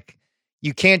universe. Like,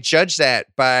 you can't judge that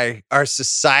by our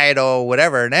societal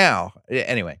whatever now.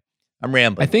 Anyway, I'm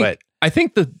rambling. I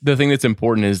think the thing that's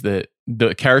important is that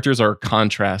the characters are a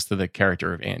contrast to the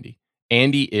character of Andy.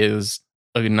 Andy is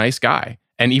a nice guy.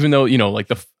 And even though, like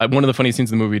one of the funny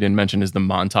scenes in the movie we didn't mention is the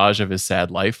montage of his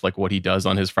sad life, like what he does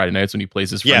on his Friday nights when he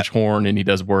plays his French horn and he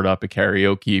does Word Up at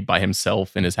karaoke by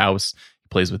himself in his house. He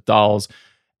plays with dolls.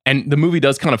 And the movie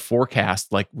does kind of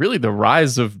forecast like really the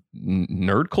rise of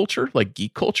nerd culture, like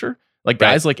geek culture. Like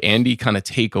guys like Andy kind of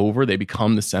take over. They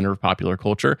become the center of popular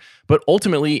culture. But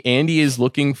ultimately, Andy is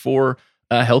looking for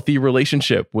a healthy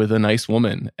relationship with a nice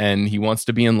woman and he wants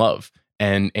to be in love.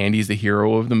 And Andy's the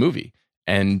hero of the movie.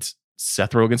 And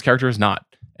Seth Rogen's character is not.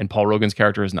 And Paul Rogen's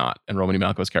character is not. And Romany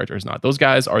Malco's character is not. Those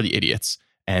guys are the idiots.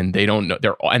 and they don't know,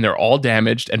 they're all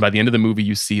damaged. And by the end of the movie,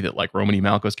 you see that like Romany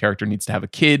Malco's character needs to have a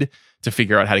kid to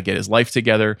figure out how to get his life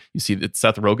together. You see that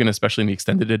Seth Rogen, especially in the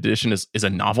extended edition, is a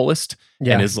novelist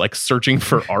and is like searching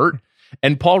for art.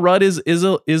 And Paul Rudd is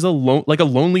a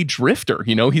lonely drifter.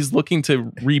 You know, he's looking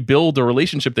to rebuild a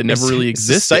relationship that never really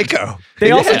existed. Psycho.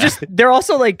 They're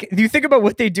also like, you think about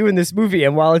what they do in this movie,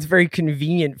 and while it's very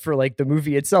convenient for like the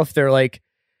movie itself, they're like,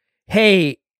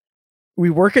 hey, we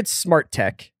work at Smart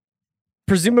Tech.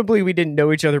 Presumably we didn't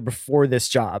know each other before this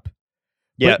job.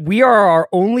 Yeah. But we are our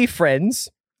only friends,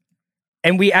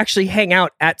 and we actually hang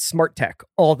out at Smart Tech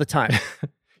all the time.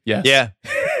 Yes. Yeah.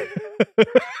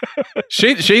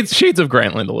 Shades of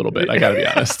Grantland a little bit, I gotta be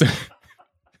honest.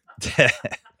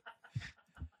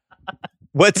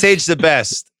 What's Age the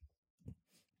Best?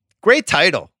 Great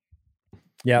title.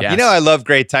 Yeah. Yes. You know, I love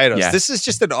great titles. Yes. This is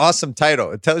just an awesome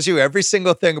title. It tells you every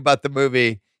single thing about the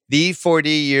movie. The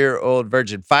 40-Year-Old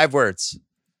Virgin. 5 words.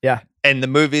 Yeah. And the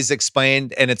movie's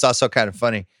explained, and it's also kind of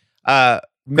funny.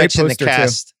 Mention the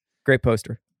cast. Too. Great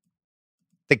poster.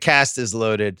 The cast is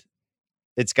loaded.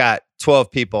 It's got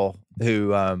 12 people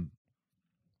who,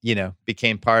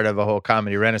 became part of a whole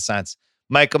comedy renaissance.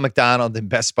 Michael McDonald in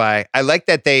Best Buy. I like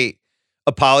that they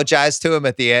apologized to him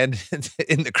at the end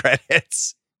in the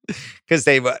credits because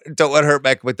they don't want to hurt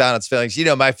Michael McDonald's feelings. You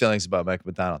know my feelings about Michael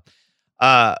McDonald.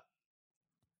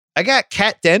 I got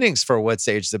Kat Dennings for What's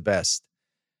Age the Best.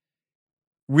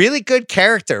 Really good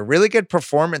character, really good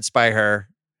performance by her.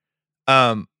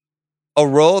 A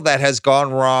role that has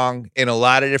gone wrong in a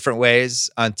lot of different ways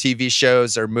on TV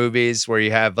shows or movies where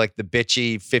you have like the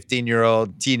bitchy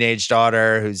 15-year-old teenage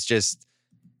daughter who's just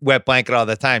wet blanket all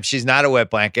the time. She's not a wet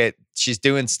blanket. She's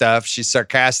doing stuff. She's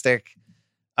sarcastic.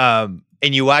 And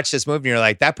you watch this movie and you're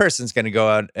like, that person's going to go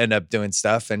out and end up doing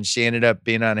stuff. And she ended up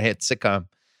being on a hit sitcom.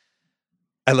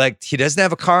 He doesn't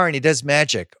have a car and he does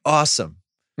magic. Awesome.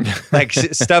 Like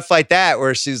stuff like that,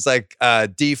 where she's like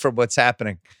D from What's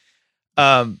Happening.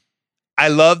 I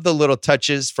love the little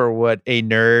touches for what a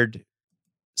nerd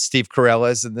Steve Carell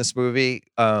is in this movie.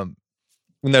 When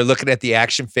they're looking at the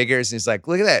action figures, and he's like,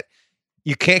 look at that.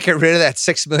 You can't get rid of that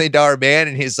 $6 million man.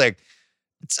 And he's like,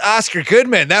 it's Oscar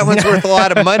Goodman. That one's worth a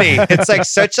lot of money. It's like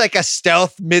such like a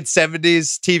stealth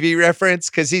mid-70s TV reference.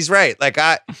 Cause he's right. Like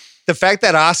the fact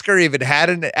that Oscar even had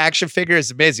an action figure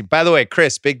is amazing. By the way,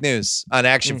 Chris, big news on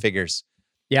action figures.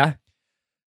 Yeah.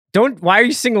 Why are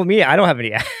you singling me? I don't have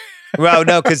any. Well,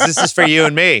 no, because this is for you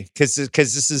and me. Because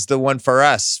this is the one for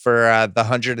us for the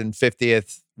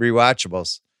 150th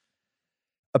Rewatchables.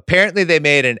 Apparently, they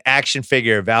made an action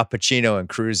figure of Al Pacino in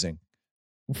Cruising.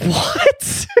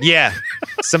 What? Yeah.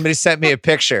 Somebody sent me a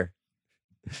picture.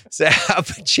 So Al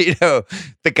Pacino,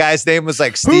 the guy's name was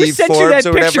like Steve Who sent Forbes you that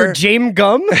or picture? whatever. James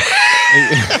Gum?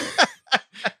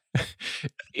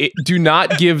 Do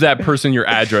not give that person your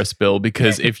address, Bill,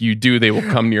 because if you do, they will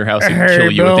come to your house and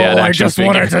kill you with that action figure.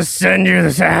 I just wanted to send you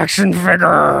this action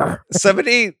figure.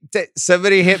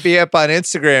 Somebody hit me up on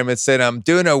Instagram and said, I'm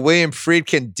doing a William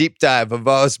Friedkin deep dive of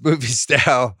all his movies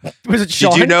now. Was it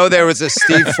Sean? Did you know there was a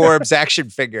Steve Forbes action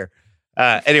figure?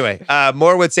 Anyway,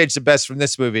 more What's Age the Best from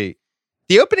this movie.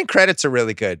 The opening credits are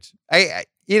really good.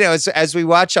 As we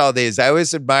watch all these, I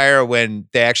always admire when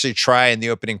they actually try in the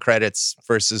opening credits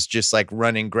versus just like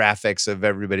running graphics of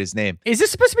everybody's name. Is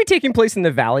this supposed to be taking place in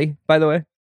the Valley, by the way?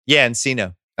 Yeah,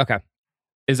 Encino. Okay.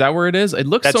 Is that where it is? It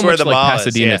looks That's so where much the like mall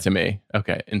Pasadena is, to me.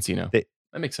 Okay, Encino. That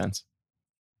makes sense.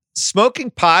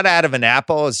 Smoking pot out of an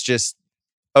apple is just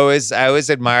I always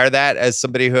admire that as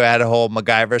somebody who had a whole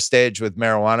MacGyver stage with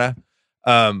marijuana.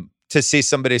 To see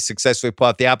somebody successfully pull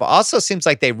out the apple also seems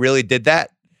like they really did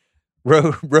that.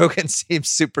 Rogen seems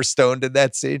super stoned in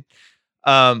that scene.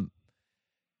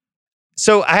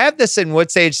 So I have this in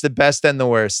What's Age the Best and the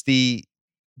Worst. The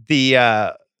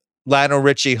Lionel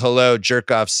Richie hello jerk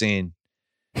off scene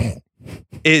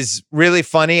is really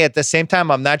funny. At the same time,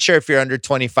 I'm not sure if you're under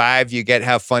 25, you get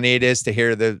how funny it is to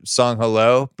hear the song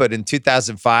Hello. But in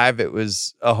 2005, it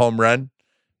was a home run.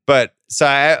 But so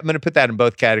I'm going to put that in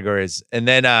both categories. And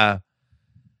then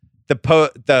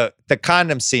the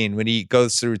condom scene when he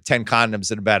goes through 10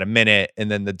 condoms in about a minute, and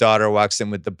then the daughter walks in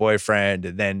with the boyfriend,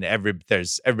 and then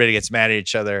everybody gets mad at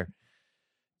each other,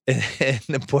 and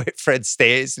the boyfriend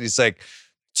stays, and he's like,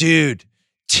 "Dude,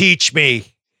 teach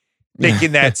me,"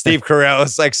 thinking that Steve Carell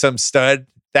is like some stud.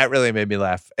 That really made me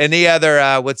laugh. Any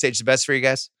other What's Age the Best for you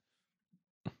guys?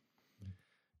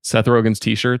 Seth Rogen's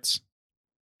t-shirts.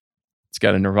 It's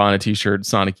got a Nirvana t-shirt,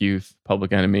 Sonic Youth,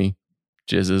 Public Enemy,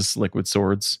 Jizz's, Liquid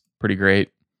Swords. Pretty great.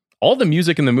 All the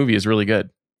music in the movie is really good.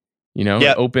 You know,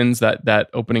 It opens that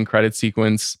opening credit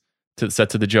sequence set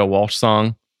to the Joe Walsh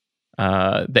song.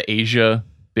 The Asia,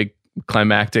 big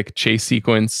climactic chase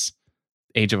sequence.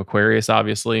 Age of Aquarius,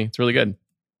 obviously. It's really good.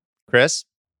 Chris?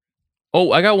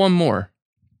 Oh, I got one more.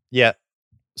 Yeah.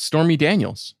 Stormy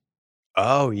Daniels.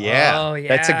 Oh yeah. Oh, yeah.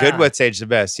 That's a good What's Age the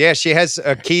Best. Yeah, she has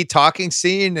a key talking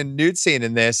scene and nude scene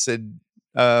in this. And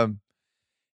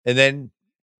then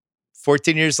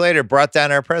 14 years later brought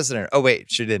down our president. Oh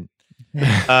wait, she didn't.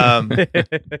 I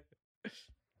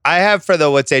have for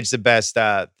the What's Age the Best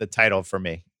the title for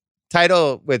me.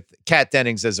 Title with Kat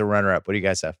Dennings as a runner-up. What do you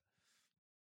guys have?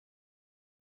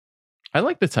 I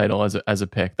like the title as a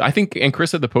pick. I think, and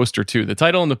Chris had the poster too. The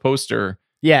title and the poster.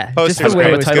 Yeah, Poster just the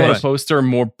way it was title and good. the poster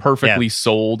more perfectly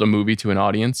sold a movie to an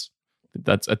audience.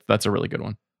 That's a really good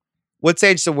one. What's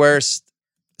Age the Worst?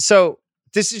 So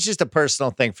this is just a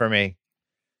personal thing for me.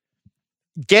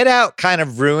 Get Out kind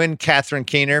of ruined Catherine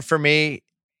Keener for me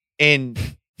in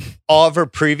all of her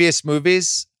previous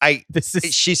movies.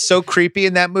 She's so creepy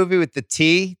in that movie with the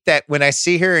T that when I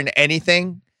see her in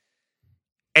anything,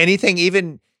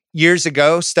 even years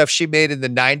ago, stuff she made in the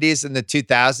 90s and the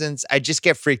 2000s, I just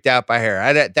get freaked out by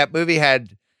her. That movie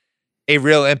had a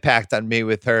real impact on me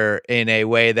with her in a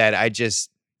way that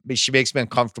she makes me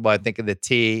uncomfortable. I think of the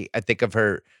T. I think of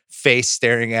her face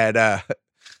staring at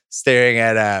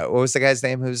what was the guy's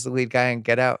name? Who's the lead guy in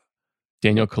Get Out?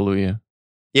 Daniel Kaluuya.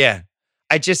 Yeah.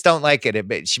 I just don't like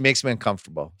it. She makes me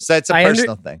uncomfortable. So it's a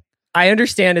personal thing. I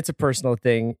understand it's a personal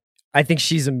thing. I think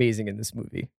she's amazing in this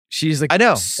movie. She's like, I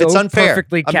know so it's unfair.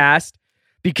 Perfectly cast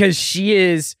because she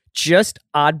is just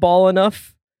oddball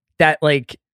enough that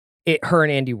like her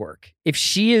and Andy work. If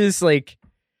she is like,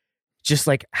 just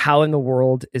like, how in the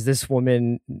world is this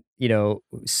woman,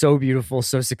 so beautiful,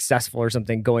 so successful or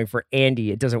something going for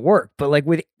Andy? It doesn't work. But like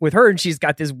with her, and she's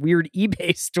got this weird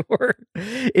eBay store.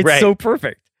 It's so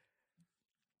perfect.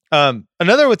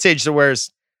 Another What's Age the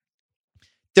Worst.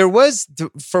 There was,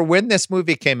 for when this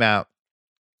movie came out,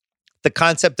 the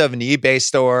concept of an eBay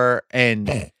store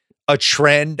and a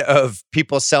trend of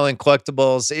people selling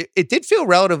collectibles, it did feel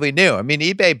relatively new. I mean,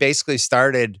 eBay basically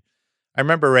started, I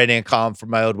remember writing a column for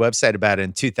my old website about it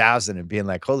in 2000 and being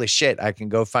like, holy shit, I can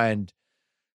go find,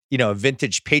 a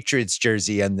vintage Patriots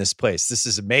jersey in this place. This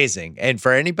is amazing. And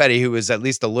for anybody who was at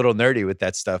least a little nerdy with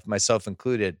that stuff, myself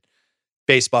included,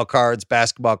 baseball cards,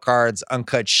 basketball cards,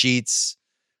 uncut sheets,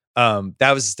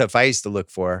 that was the stuff I used to look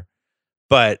for.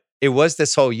 But it was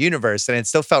this whole universe, and it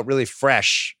still felt really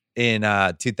fresh in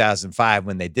 2005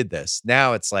 when they did this.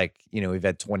 Now it's like, we've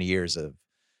had 20 years of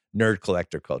nerd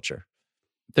collector culture.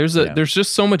 There's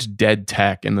just so much dead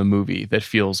tech in the movie that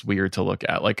feels weird to look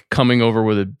at. Like coming over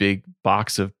with a big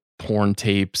box of porn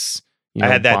tapes. I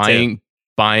had that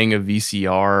buying a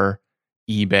VCR,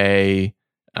 eBay.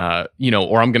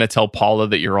 Or I'm going to tell Paula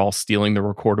that you're all stealing the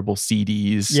recordable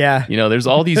CDs. Yeah. There's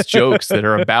all these jokes that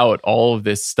are about all of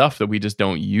this stuff that we just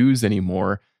don't use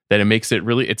anymore, that it makes it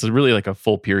really, it's really like a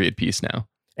full period piece now.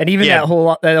 And even that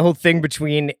whole thing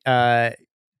between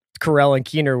Carell and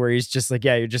Keener, where he's just like,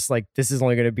 yeah, you're just like, this is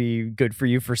only going to be good for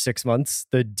you for 6 months.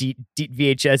 The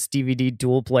VHS DVD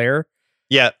dual player.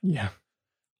 Yeah. Yeah.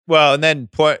 Well, and then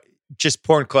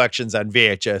porn collections on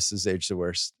VHS is Age the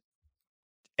Worst.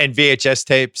 And VHS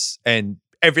tapes and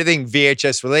everything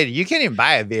VHS related. You can't even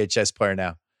buy a VHS player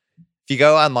now. If you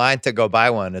go online to go buy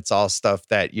one, it's all stuff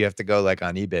that you have to go like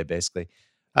on eBay, basically.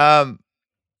 And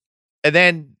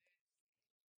then,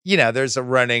 there's a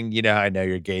running, I know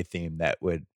you're gay theme that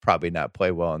would probably not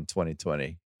play well in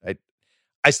 2020.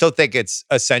 I still think it's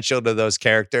essential to those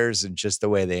characters and just the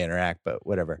way they interact, but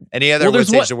whatever. Any other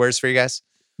What's Age the Worst for you guys?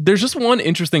 There's just one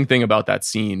interesting thing about that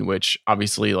scene, which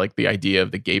obviously, like, the idea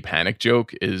of the gay panic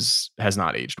joke has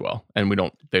not aged well, and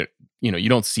you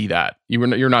don't see that.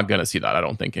 You're not going to see that, I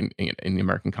don't think, in the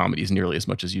American comedies nearly as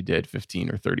much as you did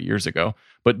 15 or 30 years ago.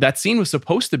 But that scene was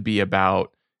supposed to be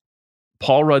about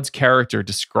Paul Rudd's character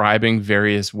describing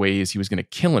various ways he was going to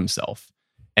kill himself,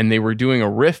 and they were doing a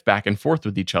riff back and forth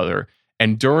with each other.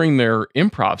 And during their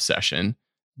improv session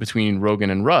between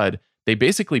Rogen and Rudd, they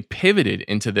basically pivoted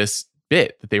into this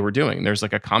bit that they were doing. There's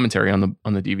like a commentary on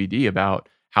the DVD about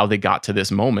how they got to this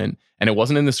moment, and it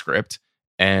wasn't in the script.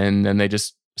 And then they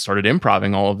just started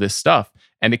improvising all of this stuff.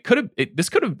 And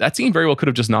that scene very well could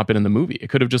have just not been in the movie. It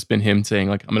could have just been him saying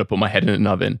like, I'm going to put my head in an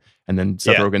oven. And then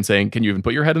Seth Rogen saying, can you even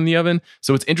put your head in the oven?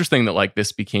 So it's interesting that like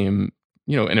this became,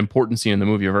 an important scene in the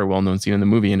movie, a very well-known scene in the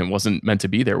movie, and it wasn't meant to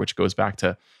be there, which goes back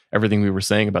to everything we were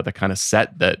saying about the kind of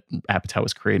set that Apatow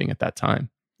was creating at that time.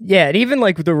 Yeah, and even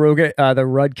like the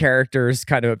Rudd character's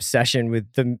kind of obsession with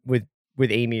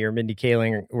Amy or Mindy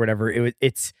Kaling or whatever.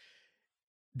 It's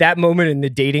that moment in the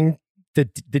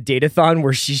datathon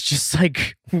where she's just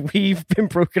like, we've been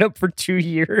broken up for 2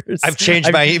 years. I've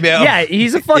changed my email. Yeah,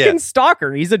 he's a fucking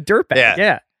stalker. He's a dirtbag.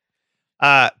 Yeah.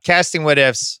 Casting what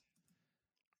ifs.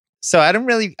 So I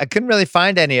couldn't really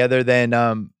find any other than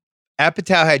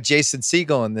Apatow had Jason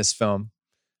Segel in this film,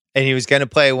 and he was going to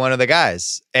play one of the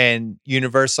guys. And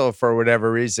Universal, for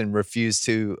whatever reason, refused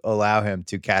to allow him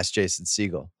to cast Jason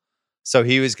Segel. So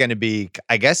he was going to be,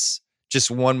 I guess,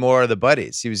 just one more of the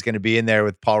buddies. He was going to be in there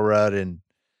with Paul Rudd and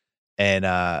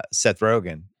Seth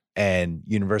Rogen, and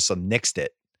Universal nixed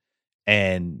it.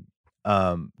 And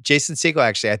Jason Segel,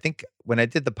 actually, I think when I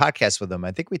did the podcast with him,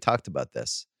 I think we talked about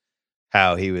this.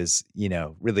 How he was,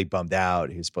 really bummed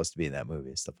out. He was supposed to be in that movie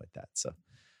and stuff like that. So,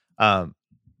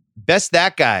 best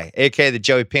that guy, aka the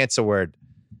Joey Pants Award.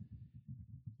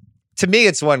 To me,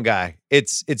 it's one guy.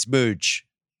 It's Mooch.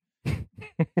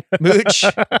 Mooch's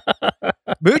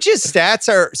stats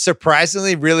are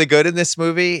surprisingly really good in this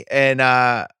movie. And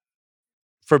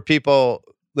for people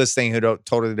listening who don't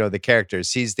totally know the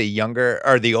characters, he's the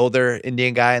older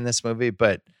Indian guy in this movie,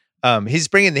 but he's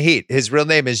bringing the heat. His real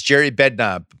name is Jerry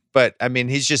Bednob. But I mean,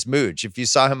 he's just Mooch. If you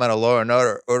saw him on a Law and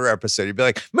Order episode, you'd be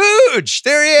like, Mooch,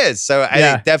 there he is. So I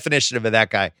think definition of that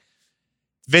guy.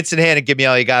 Vincent Hanna, give me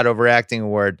all you got, overacting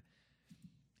award.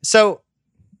 So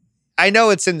I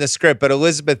know it's in the script, but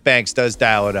Elizabeth Banks does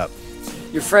dial it up.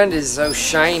 Your friend is so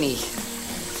shiny.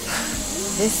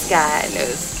 This guy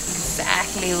knows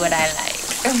exactly what I like.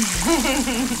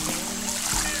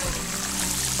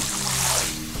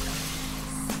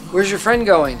 Where's your friend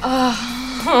going?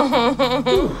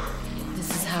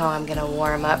 This is how I'm gonna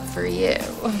warm up for you.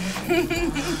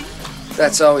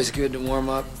 That's always good to warm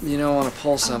up. You don't want to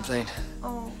pull something.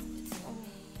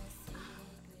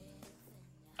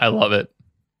 I love it.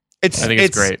 I think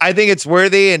it's great. I think it's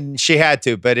worthy, and she had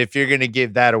to. But if you're going to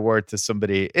give that award to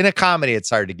somebody in a comedy, it's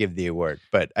hard to give the award.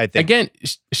 But I think again,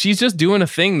 she's just doing a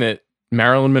thing that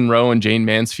Marilyn Monroe and Jane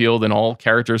Mansfield and all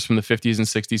characters from the 50s and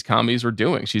 60s comedies were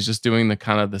doing. She's just doing the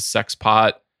kind of the sex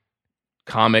pot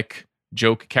comic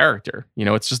joke character.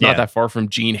 It's just not that far from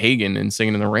Gene Hagen in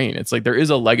Singing in the Rain. It's like there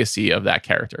is a legacy of that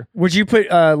character. Would you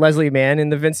put Leslie Mann in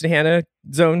the Vincent Hanna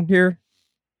zone here?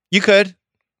 You could,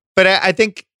 but I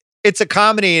think it's a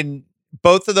comedy, and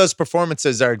both of those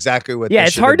performances are exactly what. Yeah,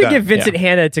 it's hard to give Vincent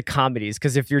Hanna to comedies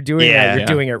because if you're doing that, you're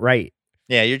doing it right.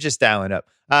 Yeah, you're just dialing up.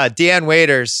 Deanne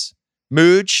Waiters,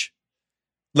 Mooch,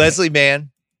 Leslie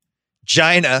Mann,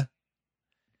 Gina.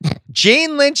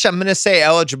 Jane Lynch, I'm going to say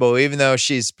eligible, even though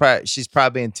she's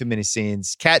probably in too many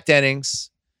scenes. Kat Dennings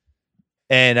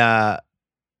and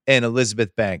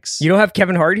Elizabeth Banks. You don't have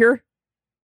Kevin Hart here?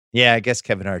 Yeah, I guess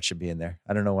Kevin Hart should be in there.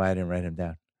 I don't know why I didn't write him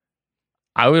down.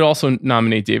 I would also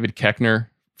nominate David Koechner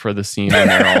for the scene when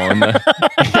they're all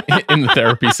in the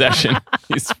therapy session.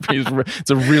 It's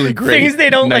a really great things they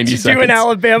don't let you do in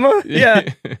Alabama. Yeah.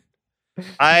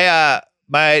 My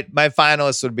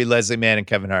finalists would be Leslie Mann and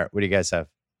Kevin Hart. What do you guys have?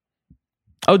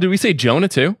 Oh, did we say Jonah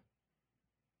too?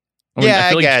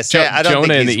 I guess. I don't Jonah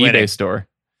think in the he's winning. eBay store.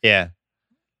 Yeah.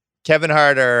 Kevin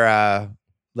Hart or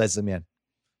Leslie Mann.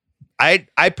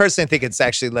 I personally think it's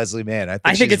actually Leslie Mann.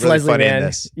 I think it's really Leslie funny Mann. in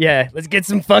this. Yeah, let's get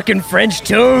some fucking French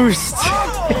toast.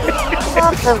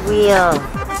 Off the wheel.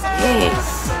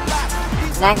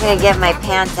 Jeez. Not gonna get my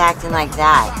pants acting like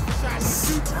that.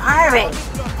 Starving.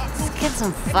 Let's get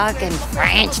some fucking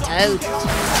French toast.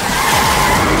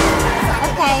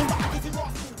 Okay.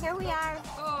 Here we are.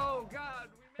 Oh God.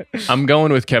 I'm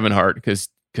going with Kevin Hart because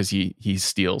he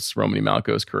steals Romany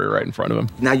Malco's career right in front of him.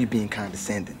 Now you're being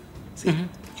condescending. See,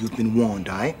 you've been warned,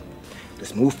 all right?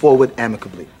 Let's move forward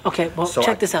amicably. Okay, well,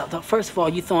 check this out, though. First of all,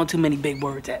 you're throwing too many big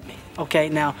words at me, okay?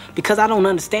 Now, because I don't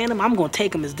understand them, I'm going to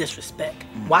take them as disrespect.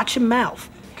 Watch your mouth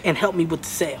and help me with the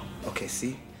sale. Okay,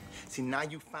 see? See, now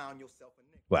you found yourself a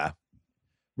nigga. Wow.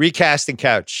 Recasting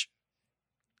couch.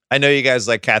 I know you guys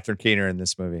like Catherine Keener in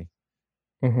this movie.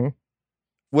 Mm-hmm.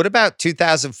 What about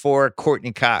 2004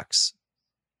 Courtney Cox?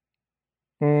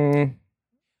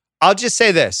 I'll just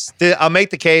say this. I'll make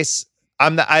the case.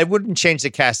 I wouldn't change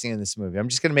the casting in this movie. I'm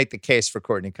just going to make the case for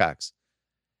Courtney Cox.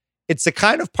 It's the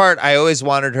kind of part I always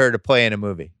wanted her to play in a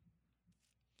movie.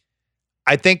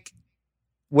 I think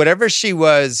whatever she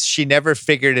was, she never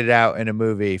figured it out in a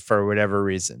movie for whatever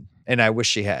reason. And I wish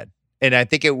she had. And I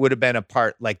think it would have been a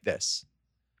part like this.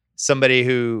 Somebody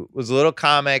who was a little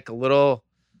comic, a little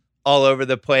all over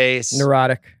the place.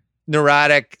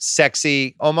 Neurotic,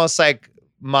 sexy, almost like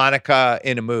Monica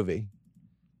in a movie.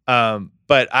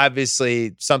 But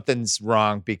obviously something's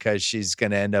wrong because she's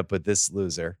going to end up with this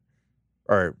loser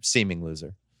or seeming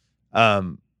loser.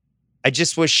 I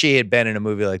just wish she had been in a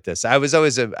movie like this. I always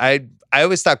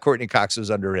thought Courtney Cox was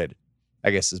underrated,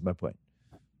 I guess is my point.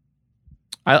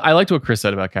 I liked what Chris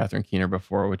said about Catherine Keener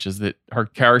before, which is that her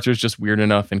character is just weird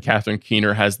enough. And Catherine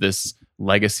Keener has this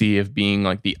legacy of being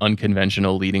like the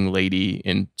unconventional leading lady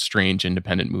in strange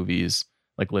independent movies,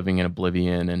 like Living in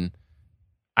Oblivion. And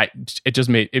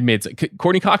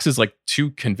Courtney Cox is like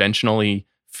too conventionally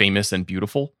famous and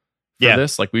beautiful for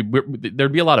this. Like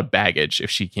there'd be a lot of baggage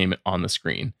if she came on the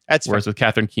screen. Whereas with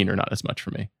Catherine Keener, not as much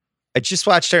for me. I just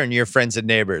watched her in Your Friends and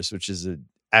Neighbors, which is an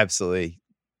absolutely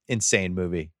insane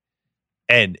movie.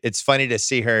 And it's funny to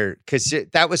see her because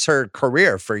that was her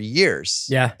career for years.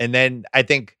 Yeah. And then I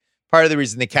think part of the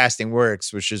reason the casting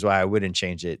works, which is why I wouldn't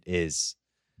change it, is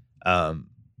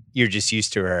you're just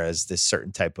used to her as this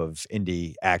certain type of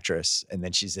indie actress. And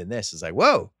then she's in this. It's like,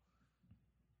 whoa.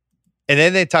 And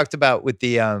then they talked about with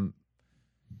the,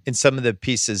 in some of the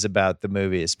pieces about the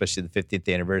movie, especially the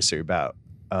 50th anniversary, about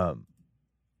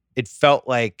it felt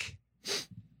like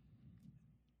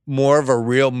more of a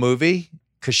real movie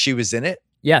because she was in it.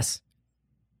 Yes.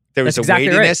 There was That's a exactly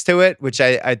weightiness to it, which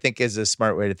I think is a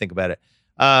smart way to think about it.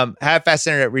 Half-assed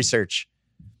internet research.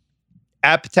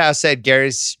 Apatow said Gary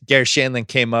Shandling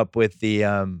came up with the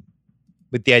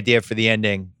idea for the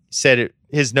ending. He said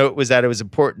his note was that it was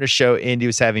important to show Andy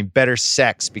was having better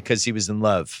sex because he was in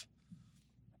love.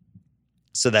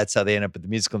 So that's how they end up with the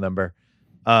musical number.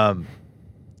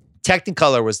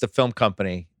 Technicolor was the film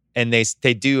company, and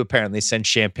they do apparently send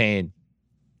champagne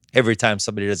every time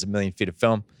somebody does 1 million feet of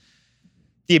film.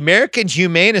 The American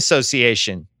Humane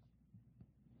Association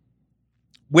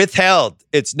withheld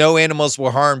its no animals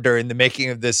were harmed during the making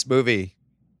of this movie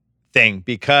thing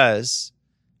because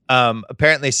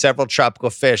apparently several tropical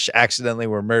fish accidentally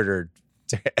were murdered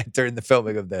during the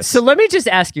filming of this. So let me just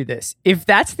ask you this. If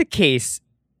that's the case,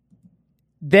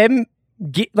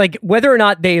 whether or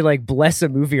not they like bless a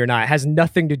movie or not has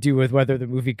nothing to do with whether the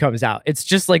movie comes out. It's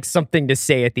just like something to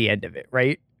say at the end of it,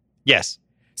 right? Yes.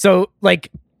 So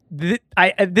like this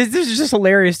is just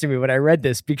hilarious to me when I read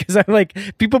this because I'm like,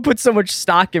 people put so much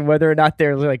stock in whether or not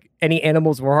they're like any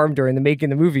animals were harmed during the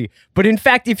making of the movie. But in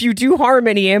fact, if you do harm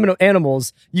any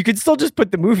animals, you could still just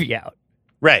put the movie out.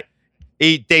 Right.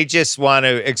 They just want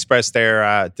to express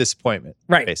their disappointment.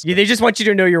 Right. Basically. They just want you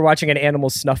to know you're watching an animal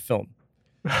snuff film.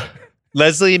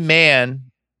 Leslie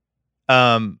Mann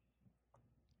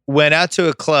went out to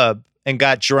a club and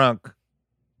got drunk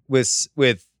with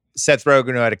Seth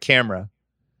Rogen, who had a camera,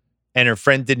 and her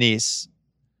friend Denise.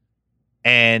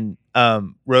 And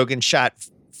Rogen shot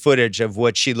footage of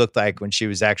what she looked like when she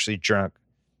was actually drunk.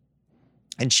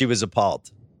 And she was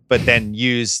appalled, but then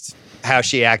used how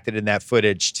she acted in that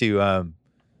footage to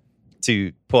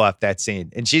pull off that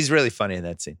scene. And she's really funny in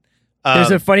that scene.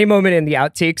 There's a funny moment in the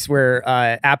outtakes where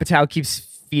Apatow keeps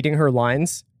feeding her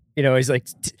lines. You know, he's like,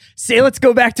 say, let's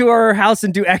go back to our house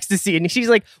and do ecstasy. And she's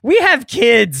like, we have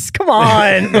kids. Come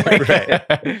on.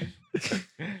 Right.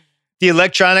 The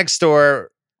electronics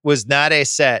store was not a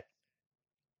set.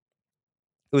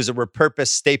 It was a repurposed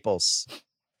Staples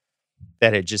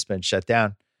that had just been shut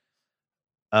down.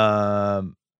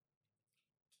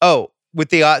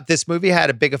 This movie had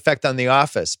a big effect on The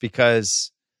Office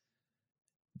because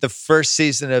the first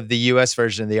season of the US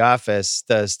version of The Office,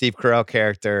 the Steve Carell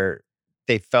character,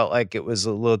 they felt like it was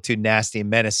a little too nasty and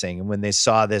menacing. And when they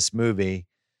saw this movie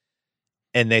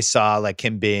and they saw like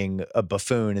him being a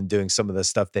buffoon and doing some of the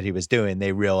stuff that he was doing,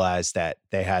 they realized that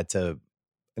they had to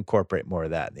incorporate more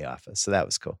of that in The Office. So that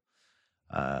was cool.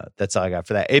 That's all I got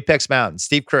for that. Apex Mountain,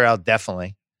 Steve Carell,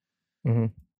 definitely.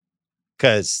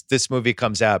 Because this movie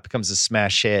comes out, becomes a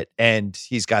smash hit, and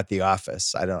he's got The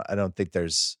Office. I don't think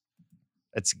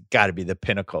it's got to be the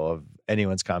pinnacle of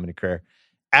anyone's comedy career.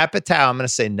 Apatow, I'm going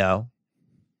to say no.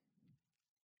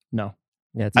 No.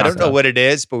 Yeah, I don't know what it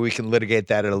is, but we can litigate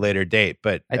that at a later date.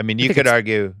 But I mean, you could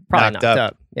argue knocked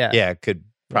up. Yeah. It could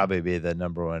probably be the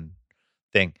number one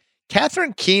thing.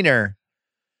 Catherine Keener,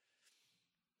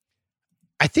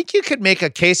 I think you could make a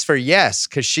case for yes,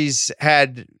 because she's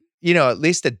had, at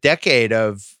least a decade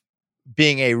of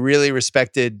being a really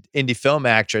respected indie film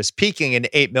actress, peaking in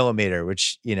 8mm,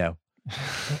 which,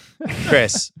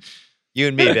 Chris, you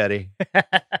and me, buddy.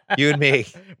 You and me.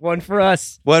 One for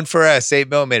us,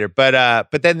 8mm.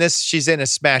 But then she's in a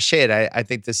smash hit. I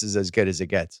think this is as good as it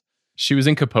gets. She was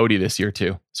in Capote this year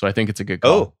too, so I think it's a good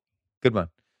call. Oh, good one.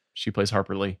 She plays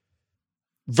Harper Lee.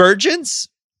 Virgins,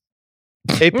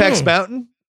 Apex Mountain.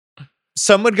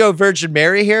 Some would go Virgin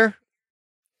Mary here.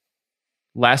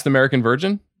 Last American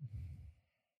Virgin.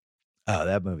 Oh,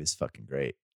 that movie's fucking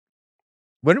great.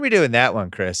 When are we doing that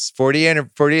one, Chris?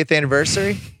 40th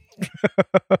anniversary?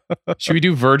 Should we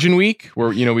do Virgin Week? Where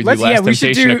we do Last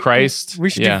Temptation of Christ? We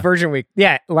should do Virgin Week.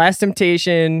 Yeah, Last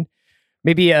Temptation,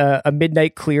 maybe a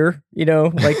Midnight Clear,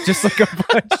 just like a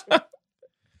bunch.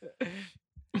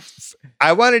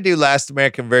 I want to do Last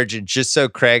American Virgin just so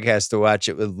Craig has to watch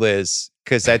it with Liz,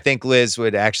 because I think Liz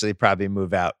would actually probably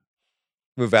move out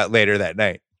later that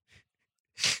night.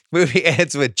 Movie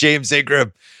ends with James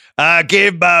Ingram. I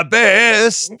gave my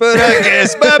best, but I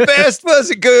guess my best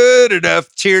wasn't good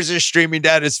enough. Tears are streaming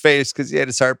down his face because he had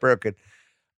his heart broken.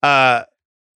 $6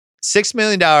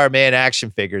 million man action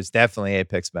figures, definitely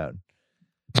Apex Mountain.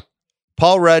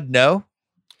 Paul Rudd, no.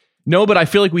 No, but I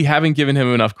feel like we haven't given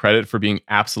him enough credit for being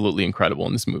absolutely incredible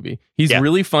in this movie. He's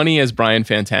really funny as Brian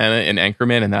Fantana in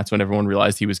Anchorman, and that's when everyone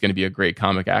realized he was going to be a great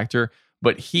comic actor.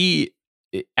 But he,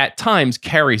 at times,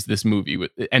 carries this movie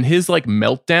and his like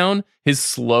meltdown, his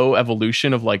slow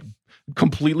evolution of like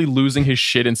completely losing his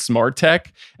shit in smart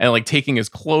tech and like taking his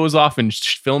clothes off and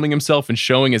filming himself and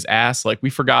showing his ass. Like we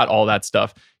forgot all that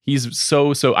stuff. He's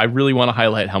so. I really want to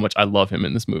highlight how much I love him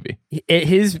in this movie.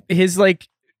 His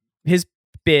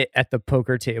bit at the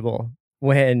poker table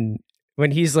when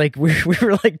he's like we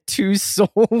were like two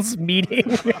souls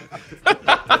meeting.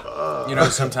 You know,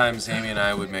 sometimes Amy and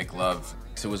I would make love.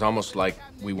 It was almost like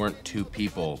we weren't two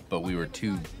people, but we were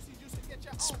two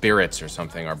spirits or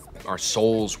something. Our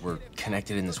souls were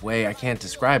connected in this way. I can't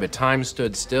describe it. Time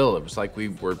stood still. It was like we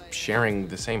were sharing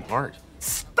the same heart.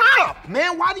 Stop,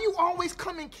 man. Why do you always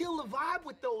come and kill the vibe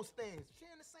with those things?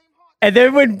 And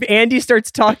then when Andy starts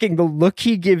talking, the look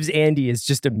he gives Andy is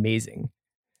just amazing.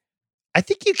 I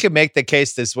think you could make the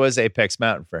case this was Apex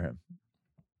Mountain for him.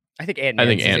 I think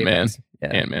Ant-Man. Yeah.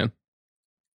 Ant-Man.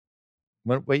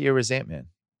 What year was Ant-Man?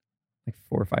 Like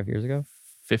 4 or 5 years ago.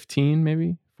 15,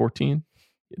 maybe 14.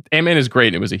 Ant-Man is great.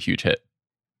 And it was a huge hit.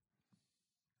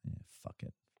 Fuck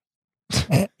it.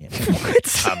 What?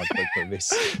 Comic book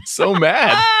movies. So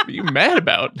mad. What are you mad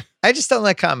about? I just don't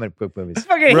like comic book movies.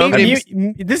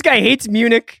 This guy hates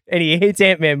Munich and he hates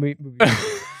Ant-Man movies.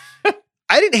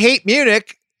 I didn't hate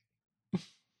Munich.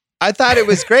 I thought it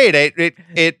was great.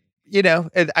 It you know,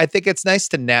 I think it's nice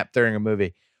to nap during a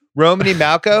movie. Romany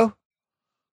Malco.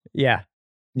 Yeah.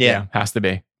 Has to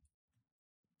be.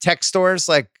 Tech stores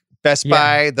like Best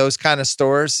Buy, those kind of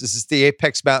stores. Is this the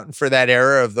Apex Mountain for that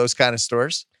era of those kind of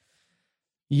stores?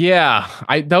 Yeah,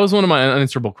 that was one of my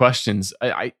unanswerable questions.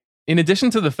 I in addition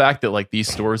to the fact that like these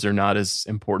stores are not as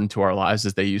important to our lives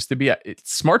as they used to be,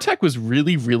 Smart Tech was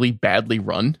really, really badly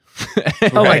run.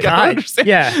 Oh my God.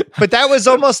 Yeah. But that was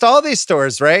almost all these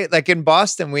stores, right? Like in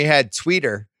Boston, we had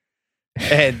Tweeter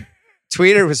and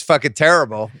Tweeter was fucking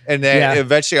terrible. And then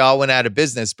eventually all went out of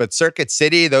business. But Circuit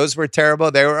City, those were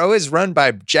terrible. They were always run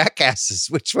by jackasses,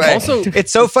 which way also,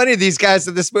 it's so funny these guys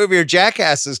in this movie are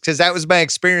jackasses because that was my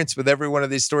experience with every one of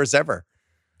these stores ever.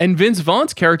 And Vince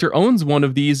Vaughn's character owns one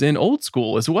of these in Old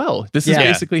School as well. This is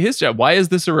basically his job. Why is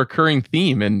this a recurring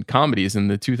theme in comedies in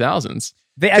the 2000s?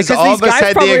 Because all of us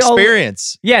had the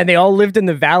experience. And they all lived in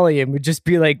the valley and would just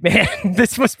be like, man,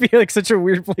 this must be like such a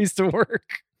weird place to work.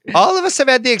 All of us have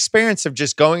had the experience of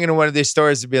just going into one of these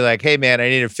stores and be like, hey, man, I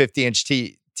need a 50-inch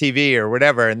TV or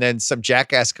whatever. And then some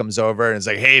jackass comes over and is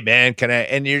like, hey, man, can I?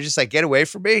 And you're just like, get away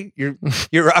from me.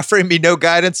 You're offering me no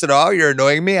guidance at all. You're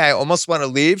annoying me. I almost want to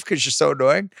leave because you're so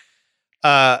annoying.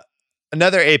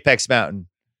 Another Apex Mountain.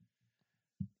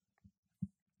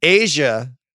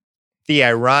 Asia, the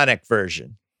ironic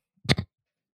version.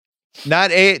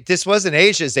 This wasn't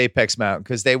Asia's Apex Mountain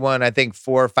because they won, I think,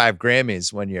 4 or 5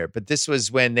 Grammys one year. But this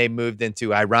was when they moved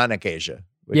into Ironic Asia,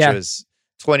 which was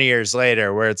 20 years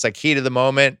later, where it's like heat of the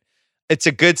moment. It's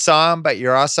a good song, but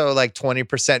you're also like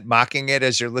 20% mocking it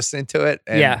as you're listening to it.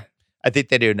 And I think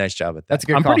they do a nice job at that. That's a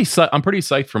good I'm call. I'm pretty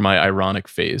psyched for my ironic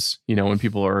phase. You know, when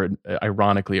people are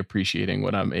ironically appreciating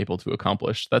what I'm able to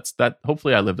accomplish. That's that.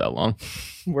 Hopefully, I live that long.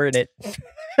 We're in it.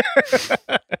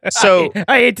 So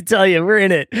I hate to tell you, we're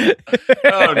in it.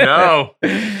 Oh no,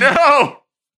 no.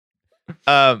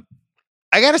 I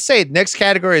gotta say, next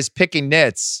category is picking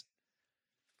nits.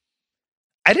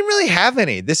 I didn't really have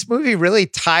any. This movie really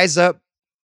ties up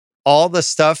all the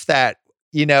stuff that,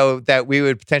 you know, that we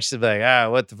would potentially be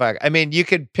like, what the fuck? I mean, you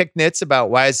could pick nits about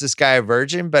why is this guy a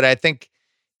virgin, but I think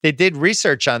they did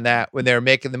research on that when they were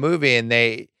making the movie, and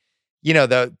they, you know,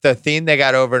 the theme they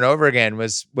got over and over again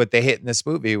was what they hit in this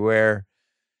movie, where,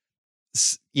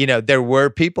 you know, there were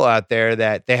people out there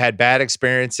that they had bad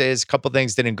experiences, a couple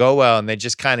things didn't go well, and they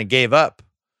just kind of gave up.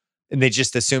 And they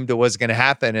just assumed it was going to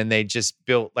happen, and they just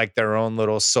built like their own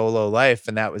little solo life,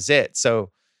 and that was it.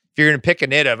 So if you're going to pick a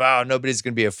nit of, nobody's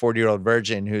going to be a 40-year-old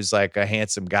virgin who's like a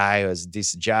handsome guy who has a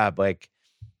decent job, like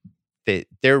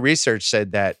their research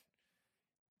said that,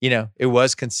 you know, it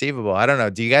was conceivable. I don't know.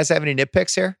 Do you guys have any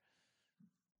nitpicks here?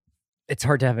 It's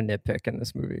hard to have a nitpick in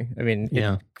this movie. I mean,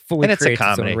 it fully and it's a creates its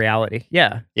comedy. own reality.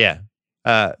 Yeah. Yeah.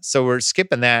 So we're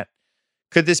skipping that.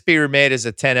 Could this be remade as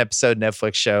a 10-episode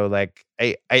Netflix show? Like,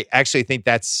 I actually think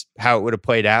that's how it would have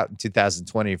played out in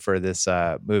 2020 for this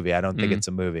movie. I don't think it's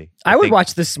a movie. I would think-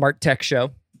 watch the Smart Tech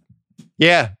show.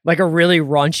 Yeah. Like a really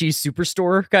raunchy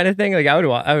superstore kind of thing. Like I would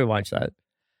watch that.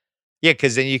 Yeah,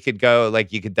 because then you could go,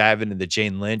 like, you could dive into the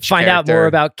Jane Lynch Find out character. more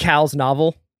about Cal's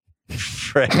novel.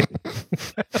 Right.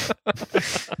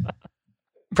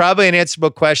 Probably unanswerable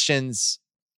questions.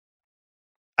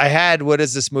 I had, what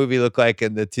does this movie look like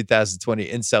in the 2020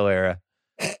 incel era?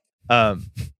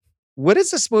 What does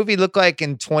this movie look like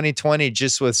in 2020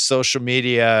 just with social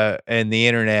media and the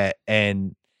internet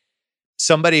and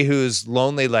somebody who's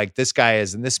lonely like this guy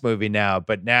is in this movie now,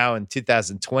 but now in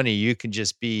 2020, you can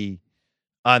just be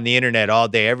on the internet all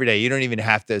day, every day. You don't even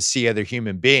have to see other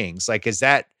human beings. Like, is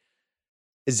that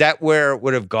where it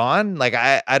would have gone? Like,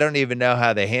 I don't even know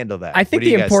how they handle that. I think What do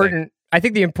you guys think? I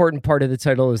think the important part of the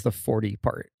title is the 40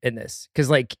 part in this. Cause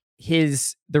like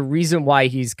the reason why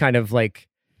he's kind of like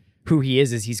who he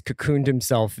is he's cocooned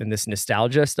himself in this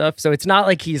nostalgia stuff. So it's not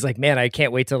like he's like, man, I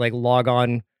can't wait to like log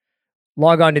on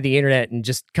to the internet and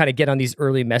just kind of get on these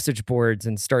early message boards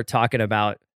and start talking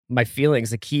about my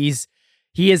feelings. Like he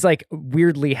is like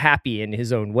weirdly happy in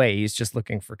his own way. He's just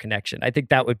looking for connection. I think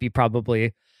that would be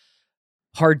probably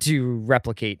hard to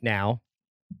replicate now,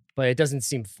 but it doesn't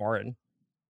seem foreign,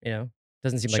 you know?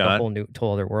 Doesn't seem like a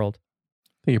whole other world.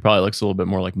 I think he probably looks a little bit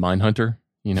more like Mindhunter,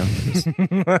 you know?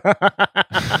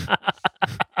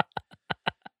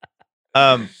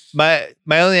 My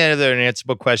only other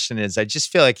unanswerable question is I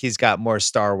just feel like he's got more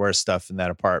Star Wars stuff in that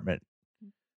apartment.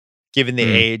 Given the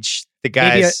age, the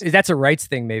guy's... that's a rights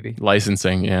thing, maybe.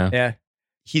 Licensing, yeah. Yeah.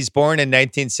 He's born in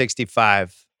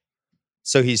 1965.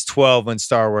 So he's 12 when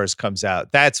Star Wars comes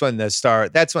out. That's when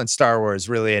Star Wars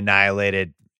really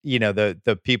annihilated, you know,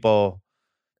 the people,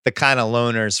 the kind of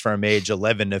loners from age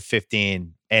 11 to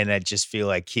 15. And I just feel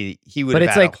like he would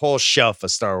have had like a whole shelf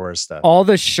of Star Wars stuff. All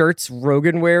the shirts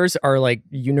Rogan wears are like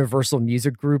Universal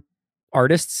Music Group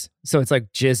artists. So it's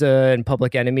like Jizza and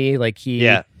Public Enemy. Like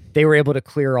they were able to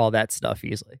clear all that stuff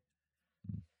easily.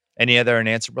 Any other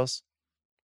unanswerables?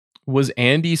 Was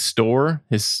Andy's store,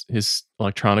 his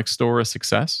electronics store, a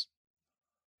success?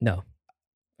 No.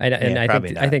 I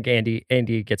think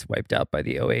Andy gets wiped out by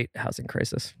the 2008 housing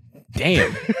crisis.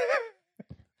 Damn.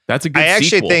 That's a good I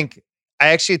sequel.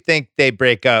 actually think they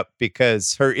break up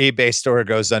because her eBay store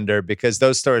goes under because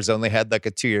those stores only had like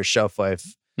a 2-year shelf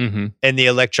life. Mm-hmm. And the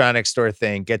electronics store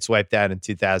thing gets wiped out in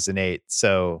 2008.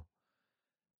 So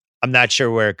I'm not sure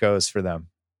where it goes for them.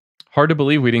 Hard to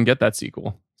believe we didn't get that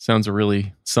sequel. Sounds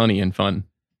really sunny and fun.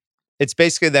 It's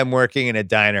basically them working in a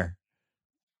diner.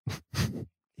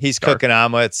 He's cooking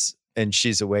omelets and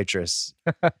she's a waitress.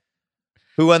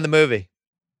 Who won the movie?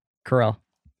 Carell.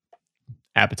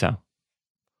 Apatow.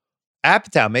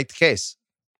 Make the case.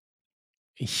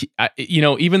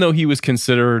 Even though he was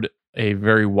considered a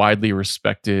very widely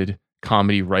respected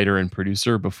comedy writer and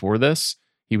producer before this,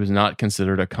 he was not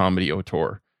considered a comedy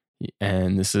auteur.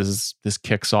 And this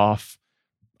kicks off,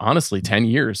 honestly, 10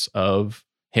 years of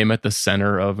him at the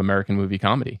center of American movie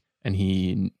comedy. And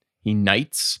he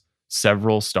knights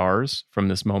several stars from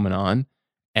this moment on.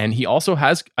 And he also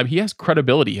has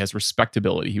credibility, he has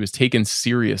respectability. He was taken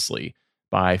seriously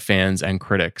by fans and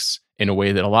critics in a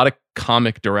way that a lot of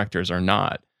comic directors are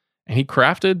not. And he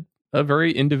crafted a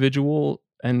very individual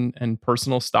and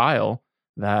personal style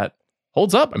that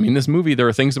holds up. I mean, this movie, there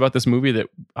are things about this movie that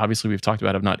obviously we've talked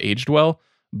about have not aged well,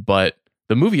 but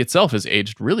the movie itself has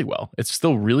aged really well. It's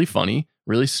still really funny,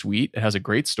 really sweet. It has a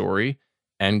great story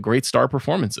and great star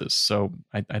performances. So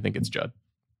I think it's Judd.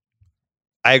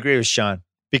 I agree with Sean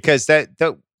because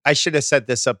I should have set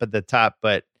this up at the top,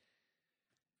 but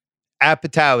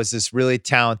Apatow is this really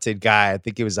talented guy. I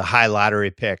think he was a high lottery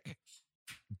pick,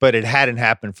 but it hadn't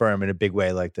happened for him in a big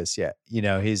way like this yet. You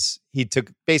know, he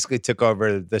basically took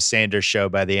over the Sanders Show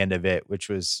by the end of it, which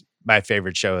was my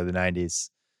favorite show of the 90s.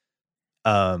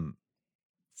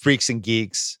 Freaks and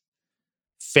Geeks,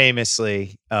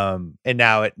 famously, and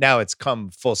now it's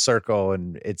come full circle,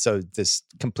 and it's this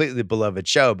completely beloved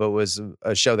show, but was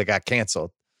a show that got canceled,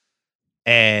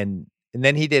 and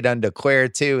then he did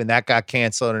Undeclared too, and that got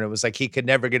canceled, and it was like he could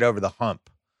never get over the hump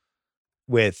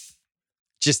with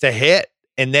just a hit.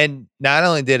 And then not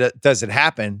only does it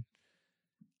happen,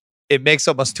 it makes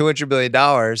almost $200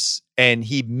 million, and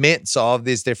he mints all of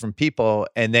these different people,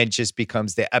 and then just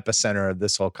becomes the epicenter of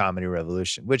this whole comedy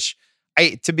revolution, which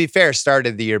to be fair,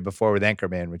 started the year before with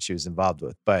Anchorman, which he was involved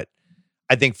with. But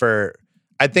I think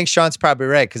Sean's probably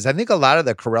right, because I think a lot of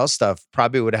the Carell stuff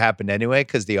probably would have happened anyway,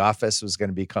 because The Office was going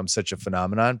to become such a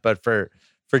phenomenon. But for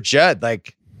Judd,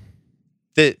 like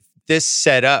this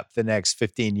set up the next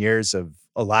 15 years of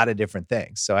a lot of different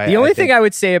things. So The only thing I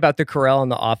would say about the Carell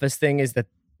and the Office thing is that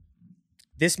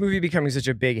this movie becoming such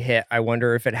a big hit, I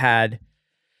wonder if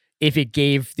it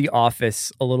gave The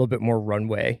Office a little bit more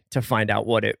runway to find out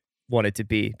what it wanted to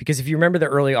be. Because if you remember the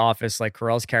early Office, like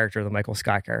Carell's character, the Michael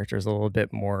Scott character, is a little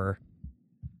bit more,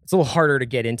 it's a little harder to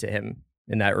get into him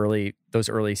in that early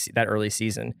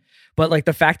season. But like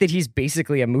the fact that he's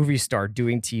basically a movie star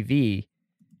doing TV,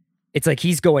 it's like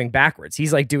he's going backwards.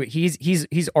 He's like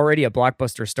he's already a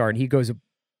blockbuster star, and he goes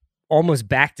almost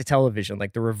back to television,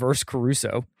 like the reverse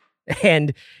Caruso,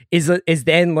 and is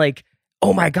then like,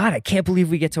 oh my God, I can't believe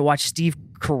we get to watch Steve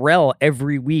Carell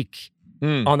every week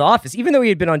on The Office, even though he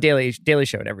had been on Daily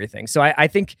Show and everything. So I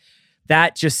think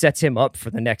that just sets him up for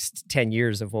the next 10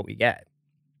 years of what we get.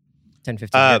 10,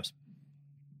 15 years.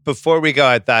 Before we go,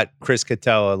 I thought Chris could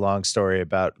tell a long story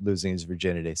about losing his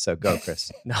virginity. So go,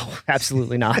 Chris. No,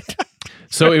 absolutely not.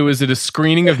 So it was at a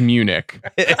screening of Munich.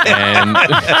 And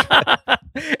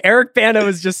Eric Bana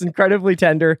was just incredibly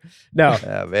tender. No,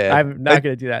 oh, man. I'm not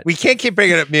going to do that. We can't keep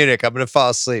bringing up Munich. I'm going to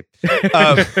fall asleep.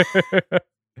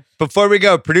 Before we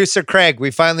go, producer Craig,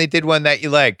 we finally did one that you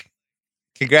like.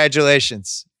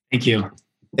 Congratulations. Thank you.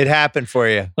 It happened for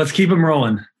you. Let's keep them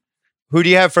rolling. Who do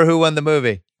you have for who won the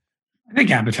movie? I think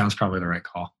Apatown's probably the right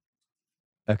call.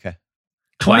 Okay.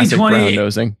 Classic 2020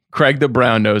 brown-nosing. Craig the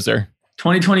brown-noser.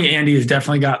 2020 Andy has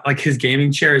definitely got, like, his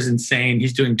gaming chair is insane.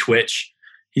 He's doing Twitch.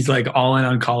 He's like all in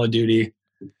on Call of Duty.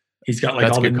 He's got like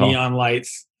That's all the a good call. neon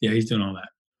lights. Yeah, he's doing all that.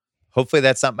 Hopefully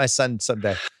that's not my son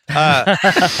someday. All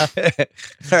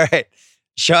right.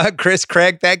 Sean, Chris,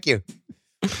 Craig, thank you.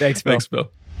 Thanks, Bill. Thanks,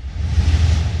 Bill.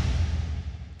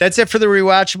 That's it for the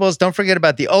rewatchables. Don't forget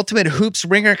about the Ultimate Hoops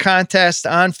Ringer contest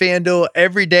on FanDuel.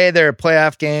 Every day there are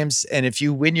playoff games, and if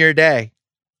you win your day,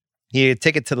 you get a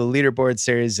ticket to the leaderboard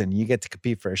series, and you get to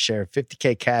compete for a share of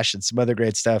 $50K cash and some other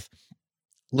great stuff.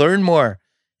 Learn more.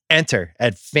 Enter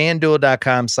at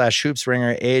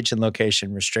FanDuel.com/hoopsringer. Age and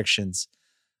location restrictions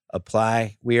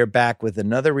apply. We are back with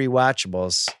another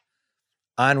rewatchables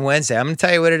on Wednesday. I'm going to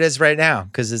tell you what it is right now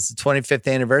because it's the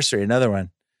 25th anniversary. Another one.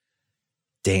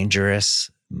 Dangerous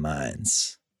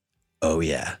Minds. Oh,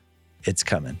 yeah. It's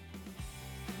coming.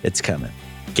 It's coming.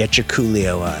 Get your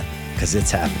Coolio on because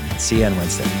it's happening. See you on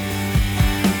Wednesday.